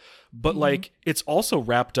job. But like, it's also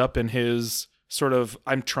wrapped up in his sort of,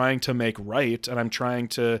 I'm trying to make right and I'm trying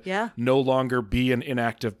to no longer be an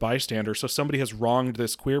inactive bystander. So somebody has wronged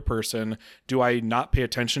this queer person. Do I not pay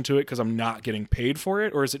attention to it because I'm not getting paid for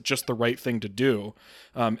it? Or is it just the right thing to do?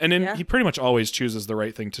 He pretty much always chooses the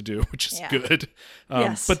right thing to do, which is good.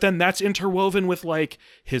 But then that's interwoven with like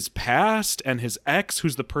his past and his ex,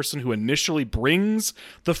 who's the person who initially brings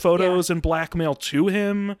the photos and blackmail to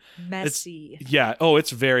him. Messy.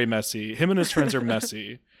 It's very messy. Him and his friends are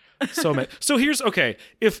messy. So here's okay.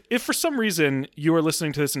 If for some reason you are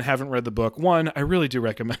listening to this and haven't read the book, one, I really do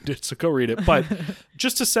recommend it. So go read it. But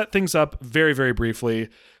just to set things up very, very briefly,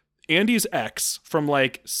 Andy's ex from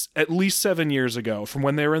like at least 7 years ago, from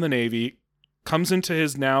when they were in the Navy, comes into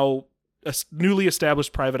his now newly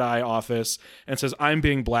established private eye office and says, "I'm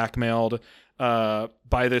being blackmailed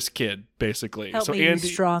by this kid, basically. Help me, Andy,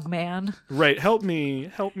 strong man. Right, help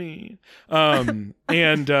me. And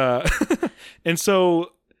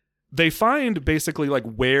so they find basically like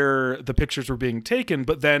where the pictures were being taken,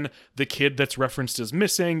 but then the kid that's referenced is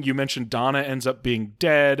missing. You mentioned Donna ends up being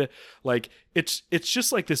dead. Like it's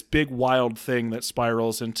just like this big wild thing that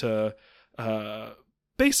spirals into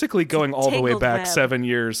basically going all the way back 7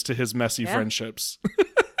 years to his messy friendships.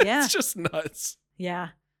 It's just nuts. Yeah.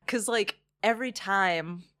 Cause like every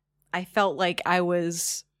time I felt like I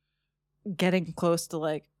was getting close to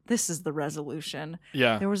like, this is the resolution.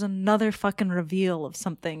 Yeah. There was another fucking reveal of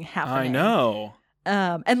something happening. I know.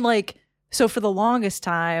 And like, so for the longest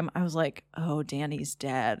time, I was like, oh, Danny's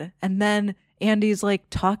dead. And then Andy's like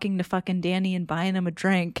talking to fucking Danny and buying him a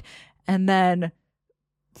drink. And then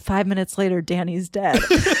 5 minutes later, Danny's dead.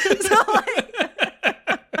 So like,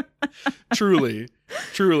 truly.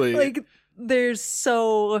 Like there's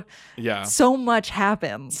so much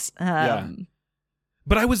happens.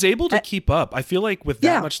 But I was able to keep up. I feel like with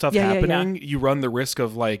that much stuff happening, you run the risk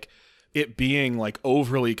of like it being like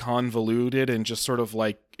overly convoluted and just sort of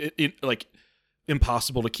like like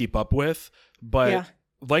impossible to keep up with. But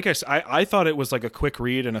like I said, I thought it was like a quick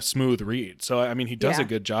read and a smooth read. So I mean, he does a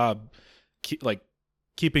good job,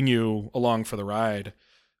 keeping you along for the ride.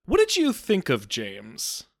 What did you think of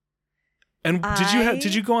James? And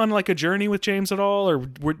did you go on like a journey with James at all, or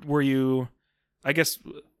were you? I guess.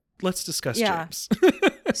 Let's discuss James.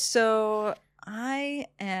 So I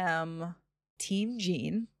am Team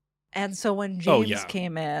Jean. And so when James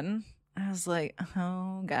came in, I was like,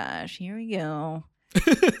 oh gosh, here we go.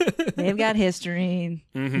 They've got history.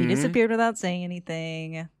 He disappeared without saying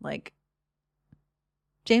anything. Like,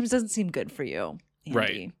 James doesn't seem good for you, Andy.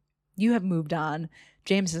 Right. You have moved on.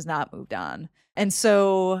 James has not moved on. And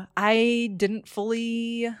so I didn't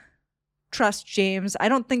fully trust James. I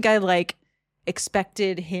don't think I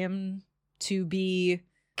expected him to be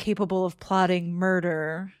capable of plotting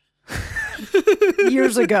murder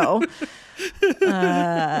years ago.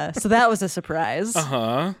 So that was a surprise.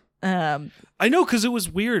 I know, because it was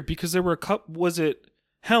weird, because there were a couple, was it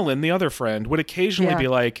Helen, the other friend, would occasionally be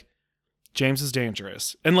like, James is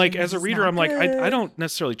dangerous. And like, James as a reader, I'm good. like, I don't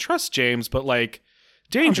necessarily trust James, but like,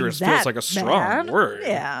 dangerous feels like a strong word.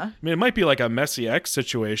 Yeah. I mean, it might be like a messy X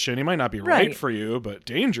situation. He might not be right for you, but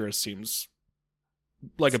dangerous seems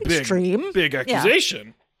like it's a big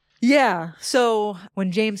accusation. Yeah. So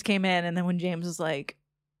when James came in, and then when James was like,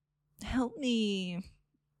 help me,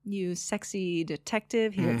 you sexy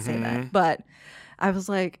detective. He didn't say that. But I was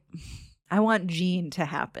like, I want Jean to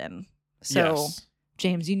happen. So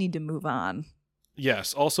James, you need to move on.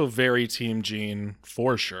 Yes. Also very team Jean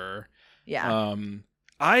for sure. Yeah.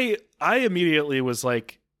 I immediately was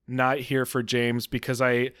like not here for James, because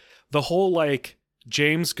the whole like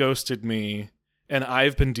James ghosted me and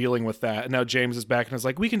I've been dealing with that, and now James is back and is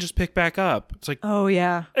like, we can just pick back up. It's like, oh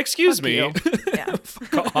yeah, excuse me. Yeah.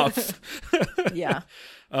 Fuck off. Yeah.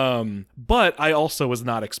 But I also was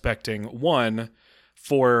not expecting, one,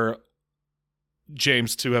 for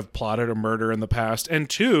James to have plotted a murder in the past, and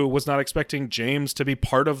two, was not expecting James to be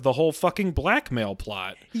part of the whole fucking blackmail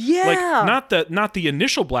plot. Yeah. Like, not the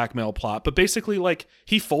initial blackmail plot, but basically like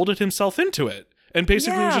he folded himself into it and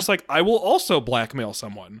basically was just like, I will also blackmail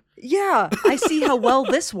someone. Yeah. I see how well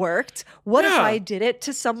this worked. What if I did it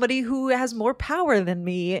to somebody who has more power than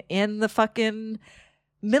me in the fucking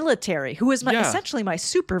military, who is essentially my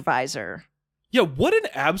supervisor? Yeah, what an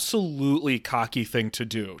absolutely cocky thing to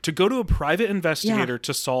do. To go to a private investigator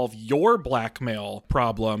to solve your blackmail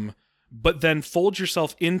problem, but then fold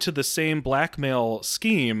yourself into the same blackmail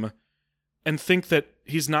scheme and think that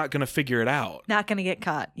he's not going to figure it out. Not going to get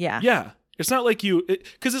caught. Yeah. Yeah. It's not like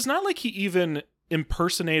because it's not like he even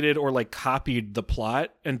impersonated or like copied the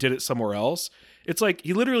plot and did it somewhere else. It's like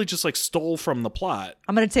he literally just like stole from the plot.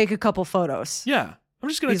 I'm going to take a couple photos. Yeah. I'm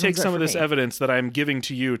just going to take some of this evidence that I'm giving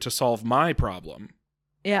to you to solve my problem.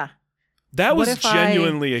 Yeah. That was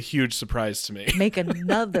genuinely a huge surprise to me. Make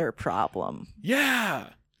another problem. Yeah.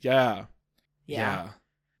 Yeah. Yeah.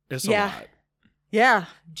 It's a lot. Yeah.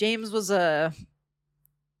 James was a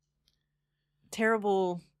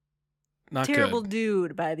terrible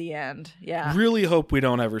dude by the end. Yeah. Really hope we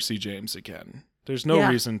don't ever see James again. There's no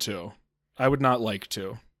reason to. I would not like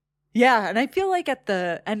to. Yeah, and I feel like at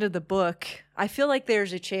the end of the book, I feel like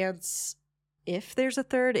there's a chance, if there's a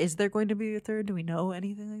third, is there going to be a third? Do we know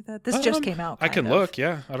anything like that? This just came out. I can look,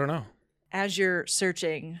 yeah. I don't know. As you're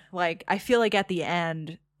searching, like, I feel like at the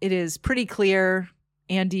end, it is pretty clear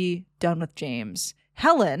Andy done with James.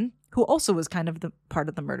 Helen, who also was kind of the part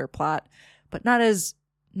of the murder plot, but not as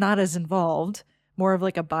involved, more of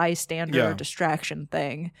like a bystander distraction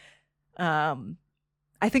thing.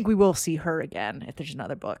 I think we will see her again if there's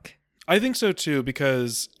another book. I think so too,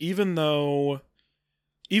 because even though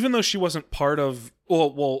she wasn't part of,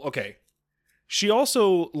 okay, she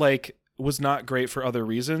also like was not great for other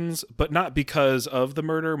reasons, but not because of the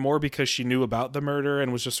murder, more because she knew about the murder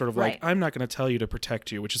and was just sort of like, I'm not going to tell you to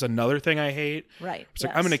protect you, which is another thing I hate. Right. It's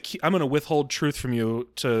like, I'm going to withhold truth from you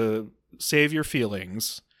to save your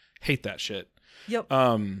feelings. Hate that shit. Yep.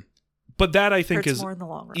 But that I think Hurts is more in the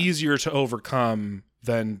long run. Easier to overcome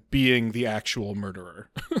than being the actual murderer.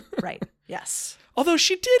 Right. Yes. Although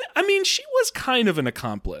she was kind of an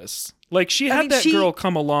accomplice. Like she had that girl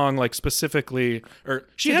come along like specifically, or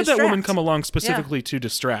she had that woman come along specifically to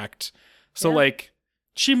distract. So like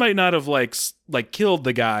she might not have like killed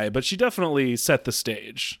the guy, but she definitely set the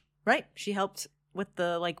stage. Right. She helped with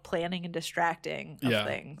the like planning and distracting of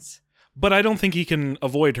things. But I don't think he can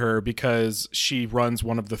avoid her because she runs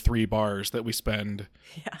one of the 3 bars that we spend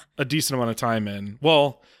a decent amount of time in.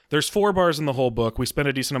 Well, there's 4 bars in the whole book. We spend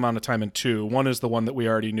a decent amount of time in 2. One is the one that we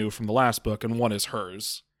already knew from the last book, and one is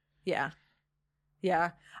hers. Yeah.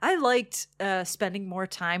 Yeah. I liked spending more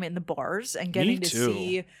time in the bars and getting to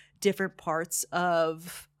see different parts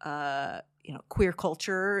of queer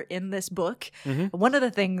culture in this book. Mm-hmm. One of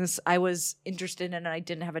the things I was interested in, and I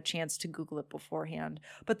didn't have a chance to Google it beforehand,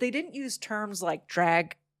 but they didn't use terms like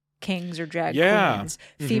drag kings or drag queens,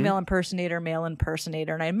 female impersonator, male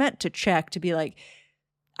impersonator. And I meant to check to be like,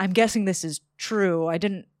 I'm guessing this is true. I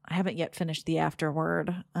haven't yet finished the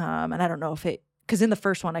afterword. And I don't know if because in the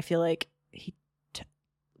first one, I feel like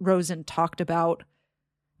Rosen talked about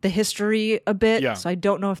the history a bit. Yeah. So I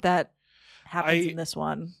don't know if that happens in this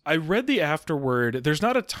one. I read the afterword. There's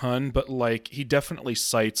not a ton, but like he definitely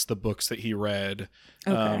cites the books that he read,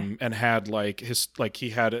 and had he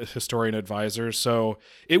had a historian advisor. So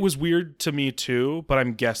it was weird to me too. But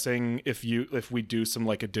I'm guessing if we do some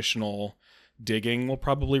like additional digging will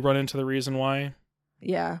probably run into the reason why.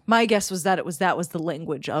 Yeah. My guess was that was the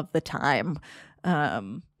language of the time.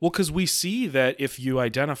 Well, because we see that if you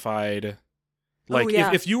identified, like,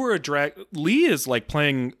 if you were a drag, Lee is like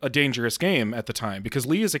playing a dangerous game at the time, because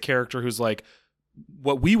Lee is a character who's like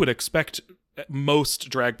what we would expect most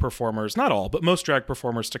drag performers, not all, but most drag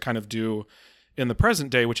performers to kind of do in the present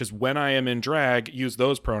day, which is when I am in drag, use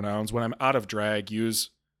those pronouns. When I'm out of drag, use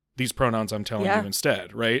these pronouns I'm telling you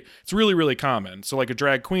instead, right? It's really, really common. So like a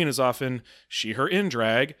drag queen is often she, her in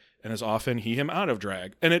drag, and is often he, him out of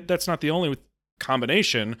drag. And that's not the only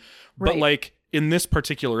combination, but like in this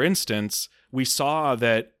particular instance, we saw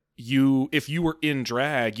that if you were in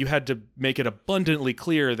drag, you had to make it abundantly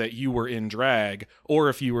clear that you were in drag, or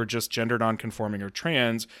if you were just gender nonconforming or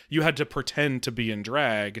trans, you had to pretend to be in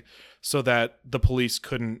drag so that the police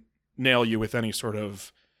couldn't nail you with any sort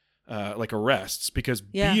of like arrests, because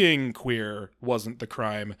being queer wasn't the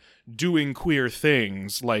crime. Doing queer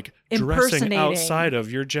things like dressing outside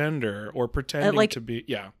of your gender or pretending to be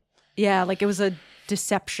like it was a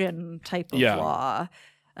deception type of law.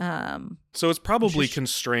 So it's probably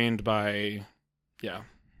constrained by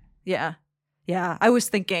I was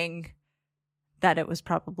thinking that it was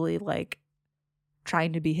probably like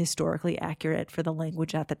trying to be historically accurate for the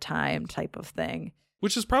language at the time type of thing.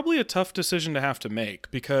 Which is probably a tough decision to have to make,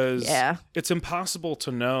 because it's impossible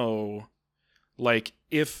to know, like,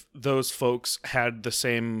 if those folks had the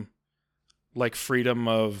same, like, freedom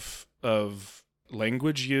of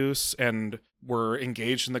language use and were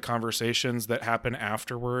engaged in the conversations that happen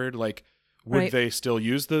afterward. Like, would they still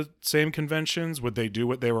use the same conventions? Would they do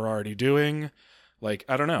what they were already doing? Like,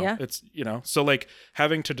 I don't know. Yeah. It's, so like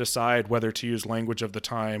having to decide whether to use language of the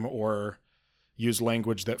time or use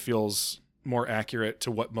language that feels more accurate to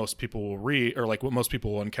what most people will read, or like what most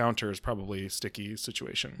people will encounter, is probably a sticky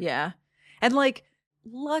situation. Yeah. And like,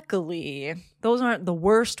 luckily, those aren't the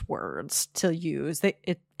worst words to use.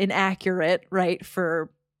 Inaccurate, right, for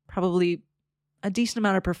probably a decent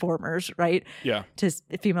amount of performers, right? Yeah. To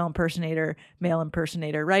female impersonator, male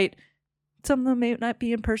impersonator, right? Some of them may not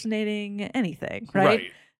be impersonating anything,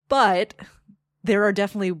 right? But there are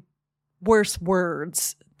definitely worse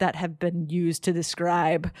words that have been used to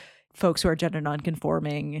describe folks who are gender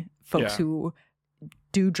nonconforming, folks who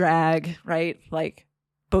do drag, right? Like,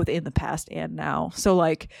 both in the past and now. So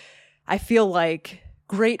like, I feel like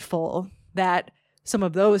grateful that some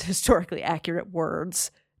of those historically accurate words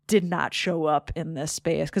did not show up in this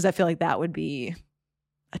space, because I feel like that would be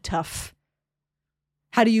a tough.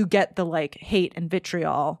 How do you get the like hate and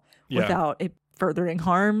vitriol without it furthering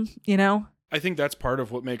harm, I think that's part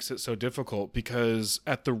of what makes it so difficult, because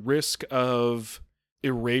at the risk of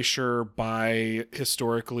erasure by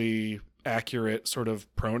historically accurate sort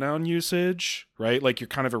of pronoun usage, right? Like, you're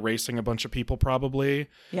kind of erasing a bunch of people probably.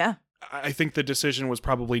 Yeah. I think the decision was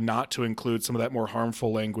probably not to include some of that more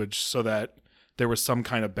harmful language, so that there was some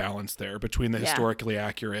kind of balance there between the historically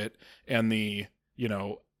accurate and the,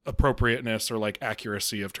 appropriateness or like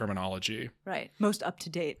accuracy of terminology. Right. Most up to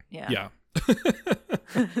date. Yeah. Yeah.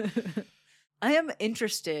 I am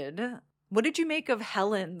interested. What did you make of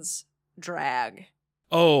Helen's drag?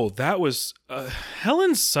 Oh, that was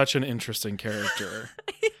Helen's such an interesting character.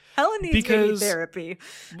 Helen needs therapy.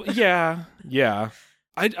 Yeah.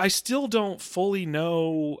 I still don't fully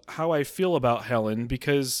know how I feel about Helen,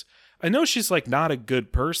 because I know she's like not a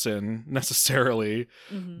good person necessarily,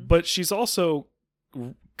 but she's also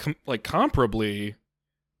comparably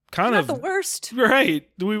kind of the worst. Right.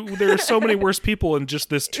 There are so many worse people in just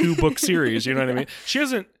this 2-book series. You know what I mean?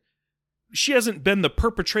 She hasn't been the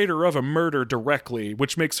perpetrator of a murder directly,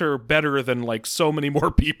 which makes her better than like so many more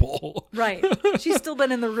people. Right. She's still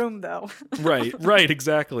been in the room though. Right,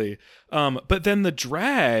 exactly. But then the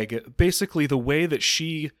drag, basically the way that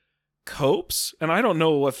she copes, and I don't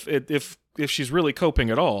know if she's really coping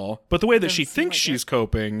at all, but the way that she thinks she's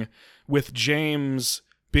coping with James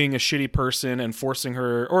being a shitty person and forcing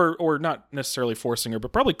her, or not necessarily forcing her,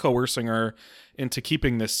 but probably coercing her into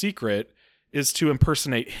keeping this secret, is to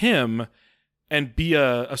impersonate him and be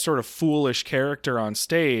a sort of foolish character on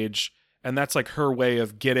stage. And that's like her way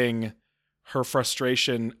of getting her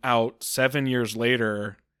frustration out 7 years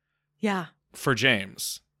later. Yeah. For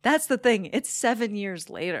James. That's the thing. It's 7 years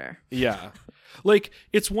later. Yeah. Like,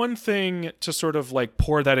 it's one thing to sort of like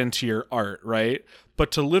pour that into your art, right?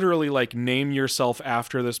 But to literally like name yourself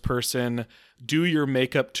after this person, do your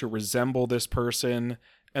makeup to resemble this person,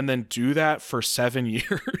 and then do that for 7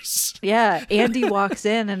 years. Yeah. Andy walks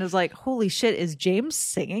in and is like, holy shit, is James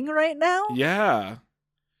singing right now? Yeah.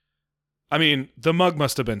 I mean, the mug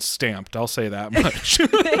must have been stamped. I'll say that much.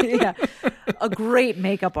 Yeah. A great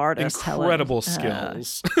makeup artist. Incredible Helen.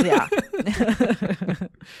 skills. Yeah.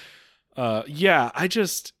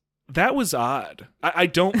 That was odd. I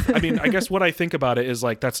guess what I think about it is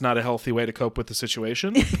like, that's not a healthy way to cope with the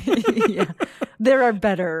situation. Yeah. There are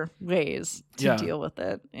better ways to deal with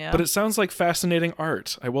it. Yeah. But it sounds like fascinating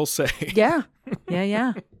art, I will say. Yeah.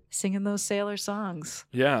 Yeah. Singing those sailor songs.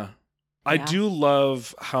 Yeah. I do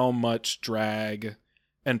love how much drag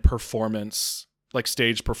and performance, like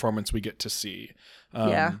stage performance, we get to see.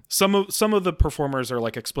 Some of the performers are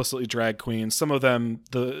like explicitly drag queens. Some of them,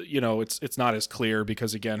 it's not as clear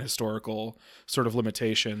because, again, historical sort of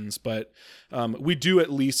limitations. But we do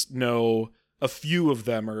at least know a few of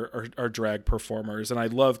them are drag performers, and I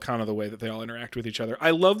love kind of the way that they all interact with each other.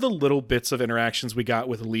 I love the little bits of interactions we got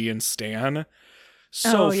with Lee and Stan.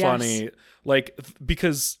 So funny. Yes. Like,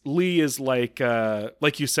 because Lee is like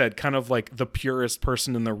you said, kind of like the purest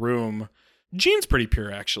person in the room. Jean's pretty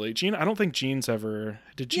pure, actually. I don't think Jean's ever...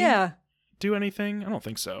 Did Jean do anything? I don't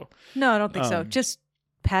think so. No, I don't think so. Just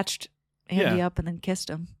patched Andy up and then kissed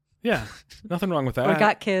him. Yeah, nothing wrong with that. Or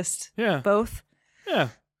got kissed. Yeah. Both. Yeah.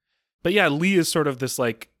 But yeah, Lee is sort of this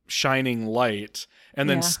like shining light. And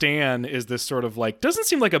then Stan is this sort of like, doesn't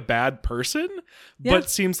seem like a bad person, but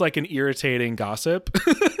seems like an irritating gossip.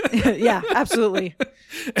 Yeah, absolutely.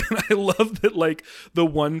 And I love that like the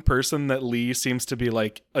one person that Lee seems to be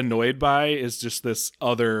like annoyed by is just this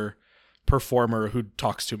other performer who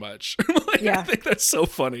talks too much. I think that's so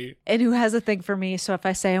funny. And who has a thing for me. So if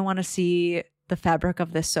I say I want to see the fabric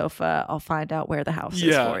of this sofa, I'll find out where the house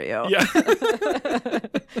is for you. Yeah.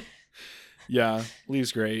 Yeah.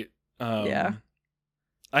 Lee's great.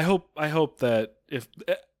 I hope that if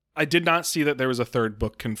I did not see that there was a third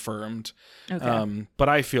book confirmed, but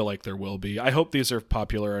I feel like there will be. I hope these are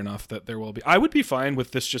popular enough that there will be. I would be fine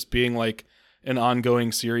with this just being like an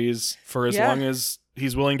ongoing series for as long as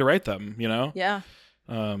he's willing to write them, you know? Yeah.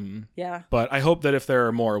 But I hope that if there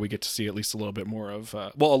are more, we get to see at least a little bit more of,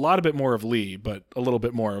 a bit more of Lee, but a little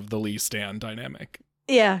bit more of the Lee Stan dynamic.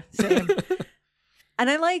 Yeah, same. And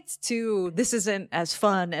I liked too, this isn't as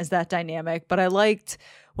fun as that dynamic, but I liked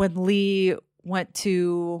when Lee went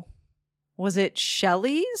to, was it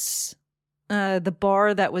Shelley's? The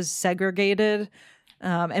bar that was segregated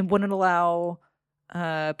and wouldn't allow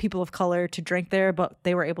people of color to drink there, but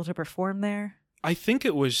they were able to perform there. I think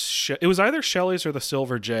it was it was either Shelley's or the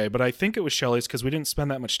Silver Jay, but I think it was Shelley's because we didn't spend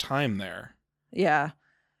that much time there. Yeah.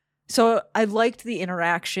 So I liked the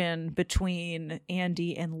interaction between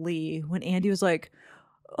Andy and Lee when Andy was like,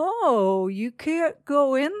 "Oh, you can't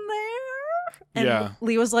go in there?" And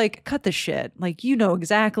Lee was like, "Cut the shit. Like, you know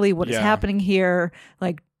exactly what is happening here.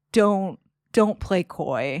 Like, don't play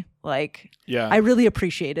coy." Like, I really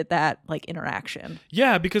appreciated that like interaction.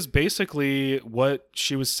 Yeah, because basically what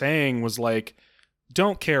she was saying was like,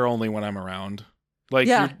 don't care only when I'm around. Like,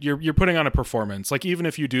 you're putting on a performance. Like, even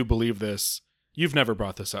if you do believe this, you've never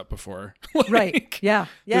brought this up before. Like, right. Yeah.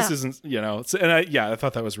 This isn't, and I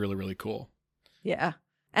thought that was really, really cool. Yeah.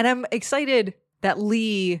 And I'm excited that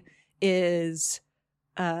Lee is,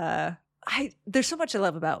 there's so much I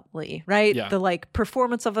love about Lee, right? Yeah. The like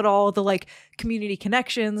performance of it all, the like community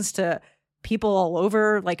connections to people all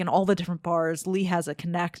over, like in all the different bars. Lee has a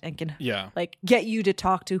connect and can like get you to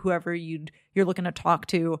talk to whoever you're looking to talk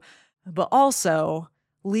to. But also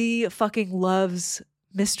Lee fucking loves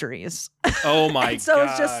mysteries. Oh my god. So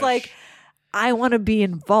it's just like, I want to be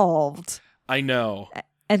involved. I know.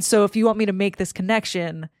 And so if you want me to make this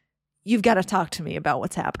connection, you've got to talk to me about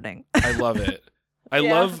what's happening. I love it. I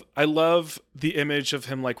love the image of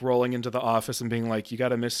him like rolling into the office and being like, "You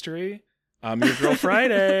got a mystery? I'm your girl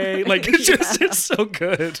Friday." Like, it's so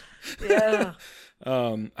good. Yeah.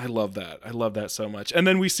 I love that. I love that so much. And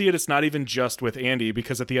then we see it's not even just with Andy,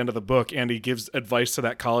 because at the end of the book, Andy gives advice to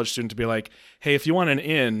that college student to be like, "Hey, if you want an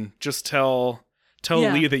in, just tell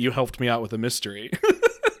Lee that you helped me out with a mystery."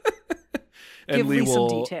 And Give Lee will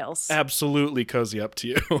some details. Absolutely cozy up to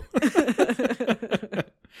you.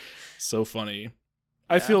 So funny.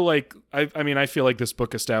 I feel like I feel like this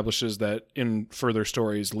book establishes that in further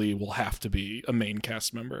stories, Lee will have to be a main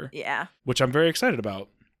cast member. Yeah. Which I'm very excited about.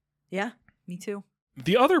 Yeah, me too.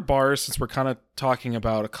 The other bars, since we're kind of talking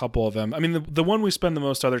about a couple of them, I mean, the one we spend the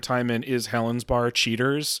most other time in is Helen's bar,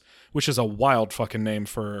 Cheaters, which is a wild fucking name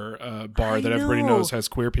for a bar that everybody knows has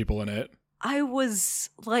queer people in it. I was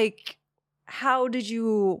like, why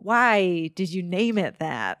did you name it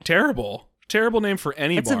that? Terrible name for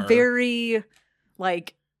any bar. It's a very,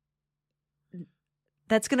 like,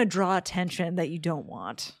 that's going to draw attention that you don't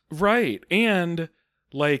want. Right. And,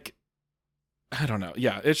 like, I don't know.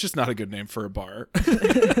 Yeah, it's just not a good name for a bar.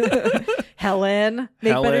 Helen,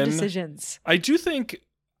 make better decisions. I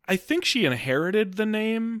think she inherited the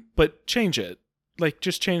name, but change it. Like,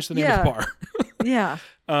 just change the name of the bar. Yeah.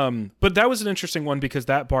 But that was an interesting one because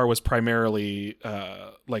that bar was primarily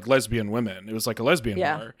like lesbian women. It was like a lesbian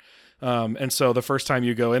bar. And so the first time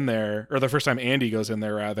you go in there, or the first time Andy goes in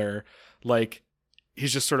there rather, like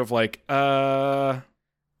he's just sort of like,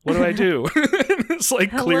 what do I do? It's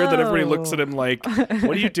like clear that everybody looks at him like,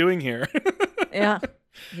 what are you doing here? Yeah.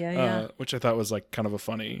 Which I thought was like kind of a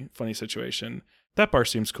funny situation. That bar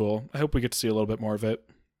seems cool. I hope we get to see a little bit more of it.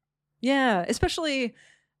 Yeah, especially,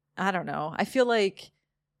 I don't know. I feel like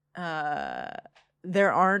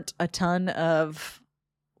there aren't a ton of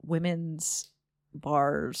women's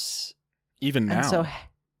bars. Even now. And so,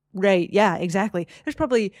 right. Yeah, exactly.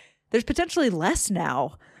 There's potentially less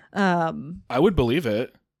now. I would believe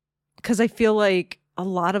it. Because I feel like a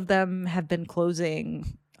lot of them have been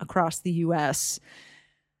closing across the US.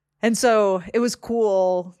 And so it was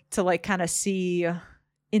cool to like kind of see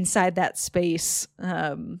inside that space.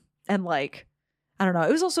 And like, I don't know,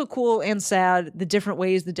 it was also cool and sad the different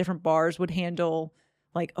ways the different bars would handle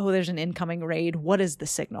like, oh, there's an incoming raid. What is the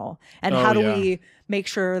signal? And how do we make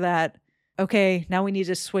sure that, okay, now we need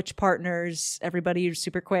to switch partners, everybody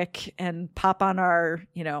super quick and pop on our,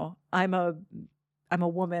 I'm a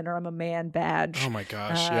woman or I'm a man badge. Oh my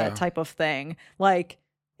gosh. Type of thing. Like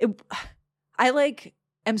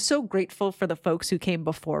am so grateful for the folks who came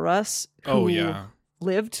before us. Who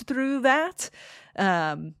lived through that.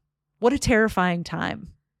 What a terrifying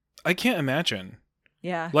time. I can't imagine.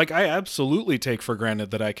 Yeah. Like, I absolutely take for granted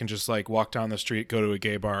that I can just like walk down the street, go to a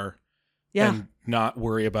gay bar, and not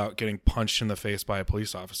worry about getting punched in the face by a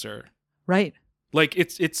police officer. Right. Like,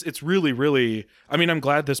 it's really, really, I mean, I'm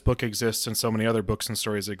glad this book exists and so many other books and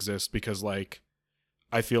stories exist because, like,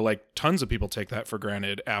 I feel like tons of people take that for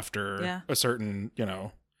granted after a certain,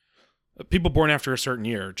 people born after a certain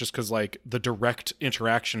year, just because, like, the direct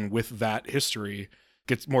interaction with that history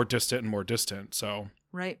gets more distant and more distant. So,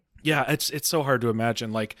 right. Yeah, it's so hard to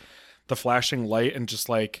imagine, like, the flashing light and just,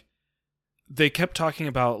 like, they kept talking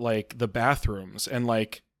about, like, the bathrooms and,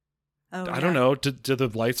 like, I don't know, do the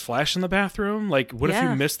lights flash in the bathroom? Like, what if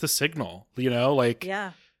you miss the signal? Like,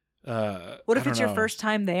 what if it's your first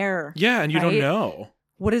time there? Yeah, and you don't know.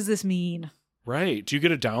 What does this mean? Right. Do you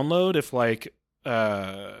get a download if, like,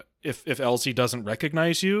 if Elsie doesn't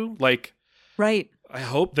recognize you? Like, right. I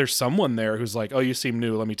hope there's someone there who's like, oh, you seem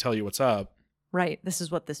new. Let me tell you what's up. Right. This is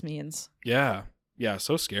what this means. Yeah. Yeah.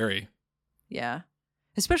 So scary. Yeah.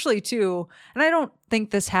 Especially too. And I don't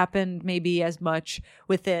think this happened maybe as much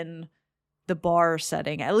within the bar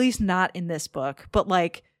setting, at least not in this book. But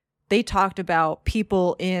like they talked about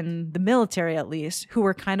people in the military, at least, who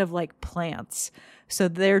were kind of like plants. So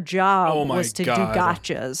their job was to do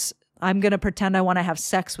gotchas. I'm going to pretend I want to have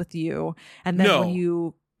sex with you. And then when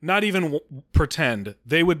you... Not even pretend.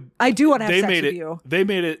 They would. I do want to have sex with you. They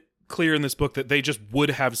made it clear in this book that they just would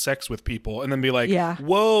have sex with people and then be like,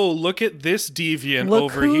 whoa, look at this deviant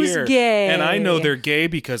over here. Gay. And I know they're gay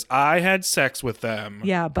because I had sex with them.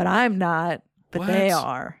 Yeah, but I'm not. But they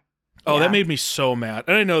are. Oh, that made me so mad.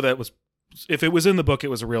 And I know that was, if it was in the book, it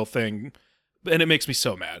was a real thing. And it makes me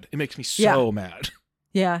so mad. It makes me so mad.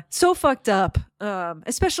 Yeah. So fucked up.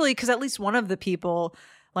 Especially because at least one of the people,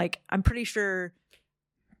 like, I'm pretty sure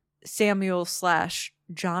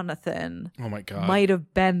Samuel/Jonathan oh my God. might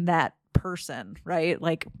have been that person, right?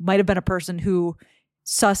 Like might have been a person who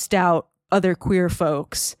sussed out other queer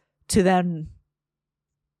folks to then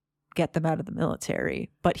get them out of the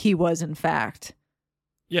military. But he was in fact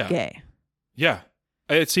gay. Yeah.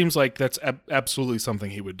 It seems like that's absolutely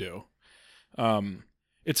something he would do.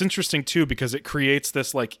 It's interesting too because it creates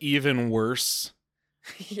this like even worse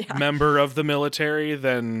member of the military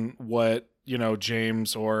than what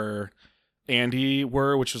James or Andy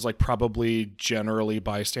were, which was like probably generally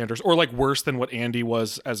bystanders, or like worse than what Andy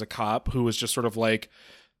was as a cop, who was just sort of like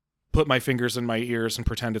put my fingers in my ears and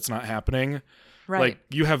pretend it's not happening. Right. Like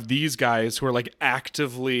you have these guys who are like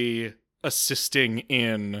actively assisting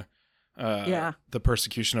in the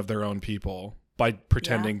persecution of their own people by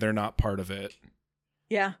pretending they're not part of it.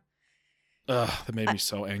 Yeah. Ugh, that made me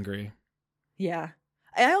so angry. Yeah.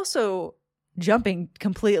 I also, jumping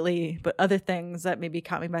completely, but other things that maybe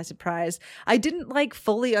caught me by surprise, I didn't like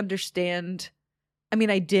fully understand. I mean,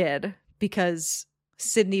 I did because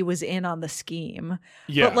Sydney was in on the scheme.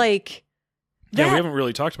 Yeah. But like... we haven't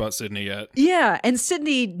really talked about Sydney yet. Yeah, and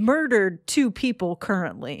Sydney murdered 2 people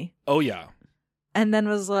currently. Oh, yeah. And then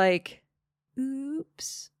was like,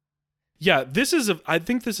 oops. Yeah, I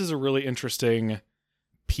think this is a really interesting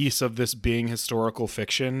piece of this being historical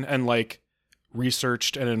fiction and like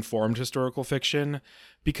researched and informed historical fiction,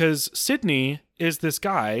 because Sidney is this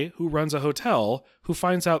guy who runs a hotel who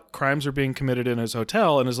finds out crimes are being committed in his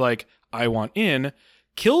hotel and is like, I want in,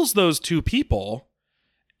 kills those two people,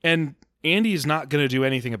 and Andy's not going to do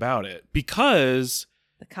anything about it because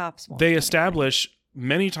the cops won't. They establish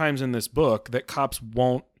many times in this book that cops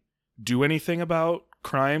won't do anything about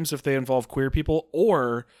crimes if they involve queer people,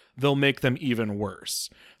 or they'll make them even worse.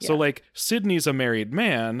 Yeah. So like Sidney's a married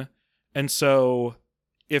man, and so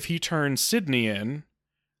if he turns Sidney in,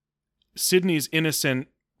 Sidney's innocent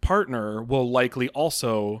partner will likely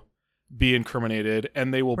also be incriminated,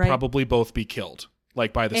 and they will probably both be killed,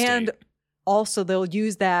 like by the state. Also, they'll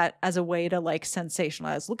use that as a way to like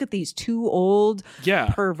sensationalize. Look at these two old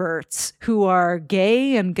perverts who are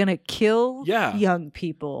gay and gonna kill young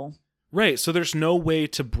people. Right. So there's no way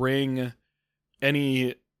to bring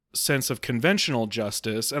any sense of conventional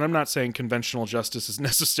justice. And I'm not saying conventional justice is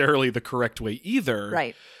necessarily the correct way either.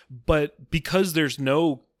 Right. But because there's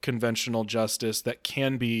no conventional justice that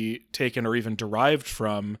can be taken or even derived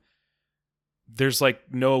from, there's like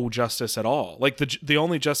no justice at all. Like the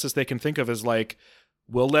only justice they can think of is like,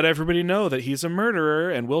 we'll let everybody know that he's a murderer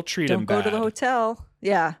and we'll treat him bad. Don't go to the hotel.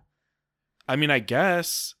 Yeah. I mean, I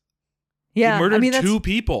guess. Yeah. He murdered two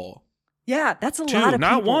people. Yeah, that's a lot of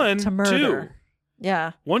not people one, to murder. Two.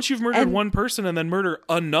 Yeah. Once you've murdered one person and then murder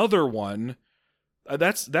another one,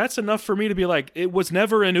 that's enough for me to be like, it was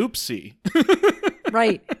never an oopsie.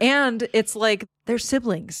 Right. And it's like they're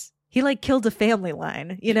siblings. He like killed a family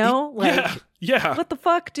line, you know? Like, yeah. What the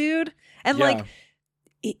fuck, dude? And like,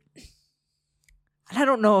 I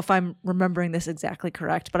don't know if I'm remembering this exactly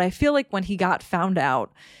correct, but I feel like when he got found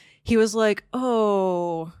out, he was like,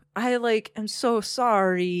 oh, I like, I'm so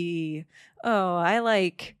sorry. Oh, I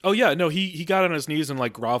like. Oh, yeah. No, he got on his knees and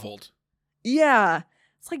like groveled. Yeah.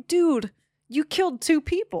 It's like, dude, you killed two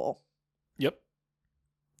people. Yep.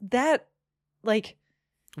 That, like.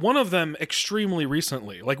 One of them extremely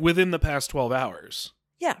recently, like within the past 12 hours.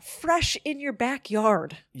 Yeah. Fresh in your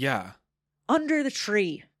backyard. Yeah. Under the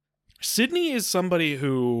tree. Sidney is somebody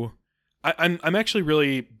who. I'm actually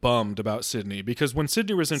really bummed about Sidney, because when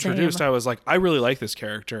Sidney was introduced, I was like, I really like this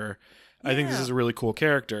character. Yeah. I think this is a really cool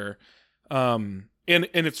character. And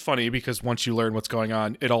it's funny because once you learn what's going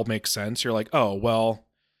on, it all makes sense. You're like, oh, well,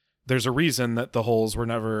 there's a reason that the holes were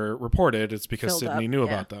never reported. It's because Sidney knew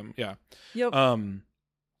about them. Yeah. Yep.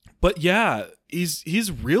 But yeah,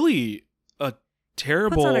 he's really a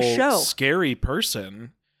terrible, scary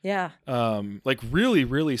person. Yeah. Like really,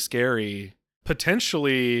 really scary.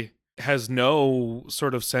 Potentially has no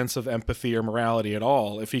sort of sense of empathy or morality at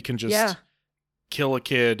all if he can just kill a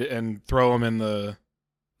kid and throw him in the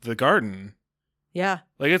garden. Yeah.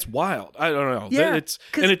 Like, it's wild. I don't know. Yeah,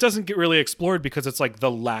 and it doesn't get really explored because it's like the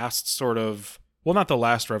last sort of, well, not the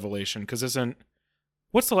last revelation, because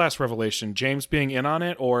what's the last revelation? James being in on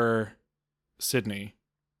it or Sidney?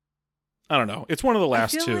 I don't know. It's one of the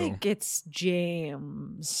last two. I feel like it's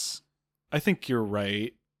James. I think you're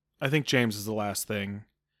right. I think James is the last thing.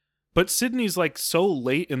 But Sidney's like so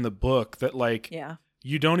late in the book that like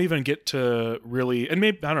you don't even get to really, and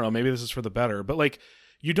maybe, I don't know, maybe this is for the better, but like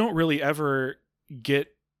you don't really ever get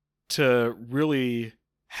to really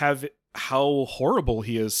have how horrible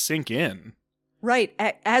he is sink in. Right.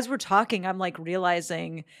 As we're talking, I'm like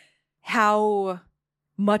realizing how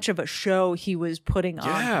much of a show he was putting on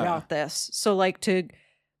throughout this. So like to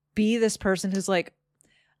be this person who's like,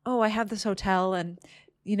 oh, I have this hotel and,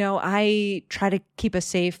 you know, I try to keep a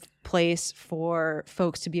safe place for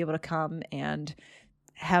folks to be able to come and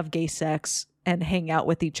have gay sex and hang out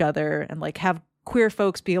with each other and like have queer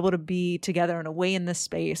folks be able to be together in a way in this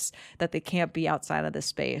space that they can't be outside of this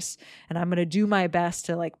space. And I'm going to do my best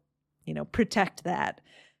to like, you know, protect that.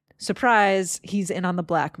 Surprise, he's in on the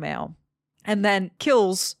blackmail and then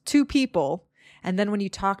kills two people. And then when you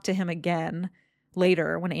talk to him again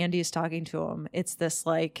later, when Andy is talking to him, it's this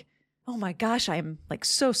like, oh my gosh, I'm like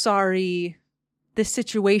so sorry. This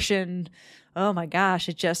situation, oh my gosh,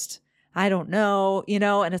 I don't know, you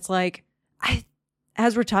know? And it's like,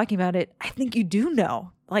 as we're talking about it, I think you do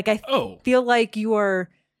know. Like, I feel like you are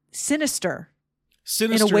sinister.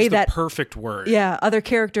 Sinister in a way is the perfect word. Yeah, other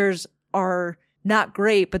characters are not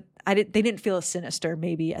great, but they didn't feel as sinister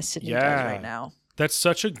maybe as Sidney does right now. That's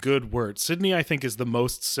such a good word. Sidney, I think, is the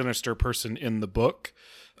most sinister person in the book.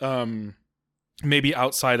 Maybe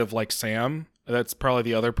outside of like Sam. That's probably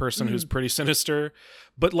the other person who's pretty sinister.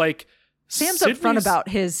 But like Sam's upfront about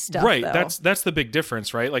his stuff. Right. Though. That's the big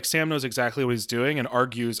difference, right? Like Sam knows exactly what he's doing and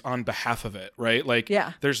argues on behalf of it, right? Like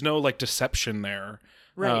there's no like deception there.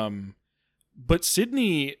 Right. But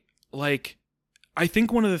Sidney, like, I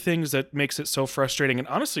think one of the things that makes it so frustrating and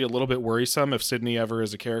honestly a little bit worrisome if Sidney ever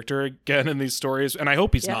is a character again in these stories, and I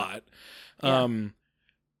hope he's not.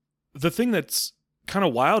 The thing that's kind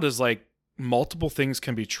of wild is like multiple things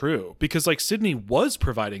can be true because like Sidney was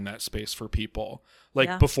providing that space for people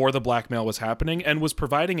like before the blackmail was happening and was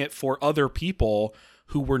providing it for other people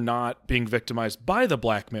who were not being victimized by the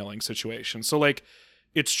blackmailing situation. So like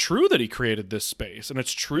it's true that he created this space and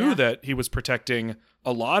it's true that he was protecting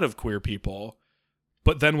a lot of queer people,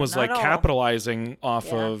 but then was like capitalizing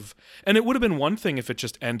off of, and it would have been one thing if it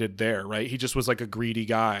just ended there, right? He just was like a greedy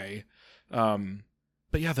guy.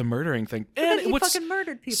 But yeah, the murdering thing. And he fucking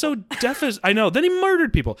murdered people. So I know. Then he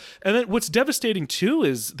murdered people. And then what's devastating too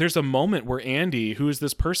is there's a moment where Andy, who is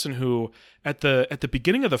this person who at the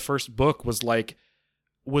beginning of the first book was like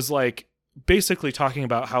basically talking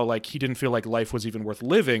about how like he didn't feel like life was even worth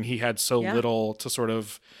living. He had so little to sort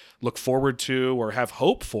of look forward to or have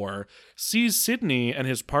hope for. Sees Sidney and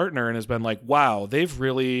his partner and has been like, wow, they've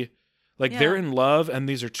really like they're in love, and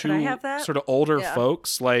these are two sort of older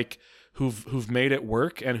folks like who've made it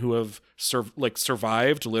work and who have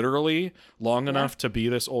survived literally long enough to be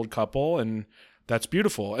this old couple, and that's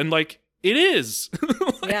beautiful. And like it is.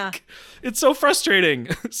 It's so frustrating.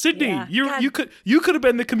 Sidney, you could have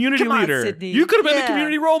been the community leader. Sidney. You could have been the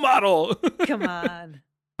community role model. Come on.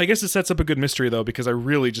 I guess it sets up a good mystery though, because I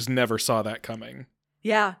really just never saw that coming.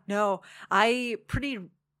 Yeah, no. I pretty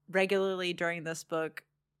regularly during this book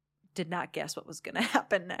did not guess what was going to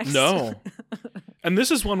happen next. No. And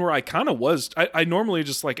this is one where I kind of was, I normally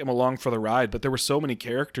just like am along for the ride, but there were so many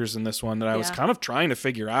characters in this one that I was kind of trying to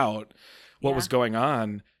figure out what was going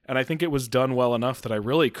on. And I think it was done well enough that I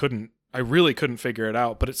really couldn't figure it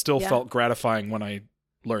out, but it still felt gratifying when I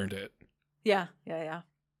learned it. Yeah.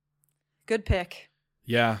 Good pick.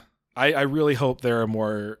 Yeah. I really hope there are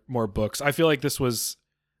more books. I feel like this was,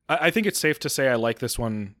 I think it's safe to say I like this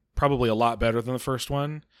one probably a lot better than the first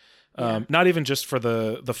one. Not even just for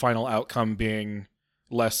the final outcome being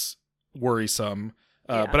less worrisome,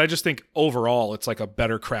 but I just think overall it's like a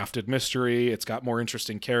better crafted mystery. It's got more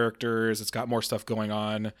interesting characters. It's got more stuff going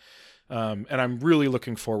on. And I'm really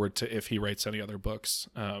looking forward to if he writes any other books.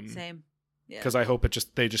 Same. Because I hope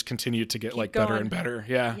they just continue to get like better and better.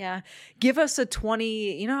 Yeah. Yeah. Give us a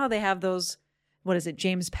 20, you know how they have those, what is it,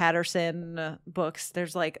 James Patterson books?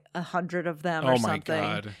 There's like 100 of them or something. Oh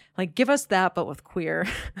my God. Like give us that, but with queer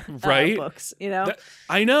books, you know?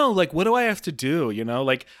 I know. Like, what do I have to do? You know,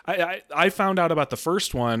 like I found out about the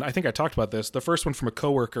first one. I think I talked about this. The first one from a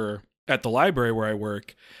coworker at the library where I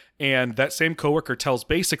work. And that same coworker tells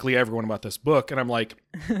basically everyone about this book. And I'm like,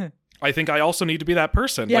 I think I also need to be that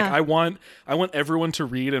person. Yeah. Like I want everyone to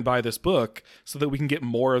read and buy this book so that we can get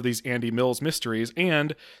more of these Andy Mills mysteries,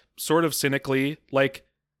 and sort of cynically like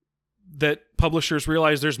that publishers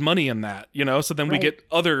realize there's money in that, you know? So then we get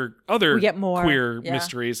other more queer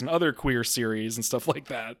mysteries and other queer series and stuff like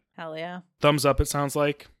that. Hell yeah. Thumbs up, it sounds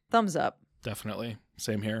like. Thumbs up. Definitely.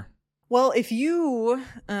 Same here. Well, if you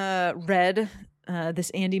read this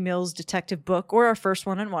Andy Mills detective book or our first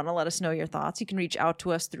one and want to let us know your thoughts, you can reach out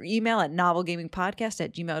to us through email at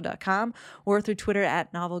novelgamingpodcast@gmail.com or through Twitter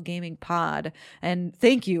at novelgamingpod. And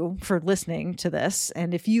thank you for listening to this.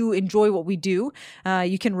 And if you enjoy what we do,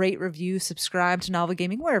 you can rate, review, subscribe to Novel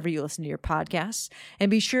Gaming wherever you listen to your podcasts.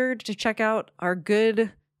 And be sure to check out our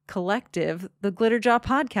good collective, the Glitterjaw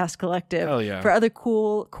Podcast Collective, for other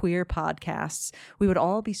cool queer podcasts. We would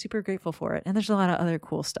all be super grateful for it. And there's a lot of other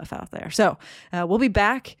cool stuff out there. So we'll be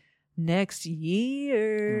back next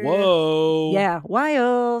year. Whoa. Yeah,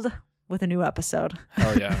 wild, with a new episode.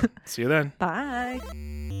 Hell yeah. See you then. Bye.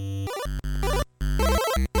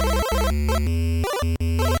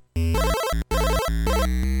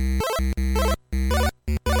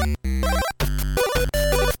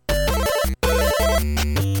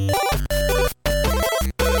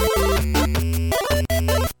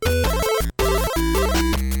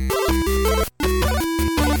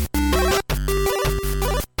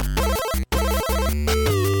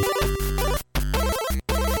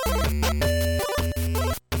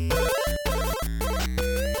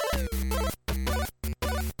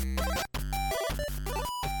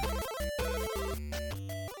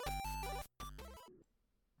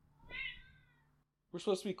 We're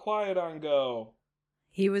supposed to be quiet on Go.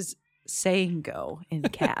 He was saying go in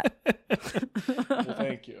cat. Well,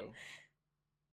 thank you.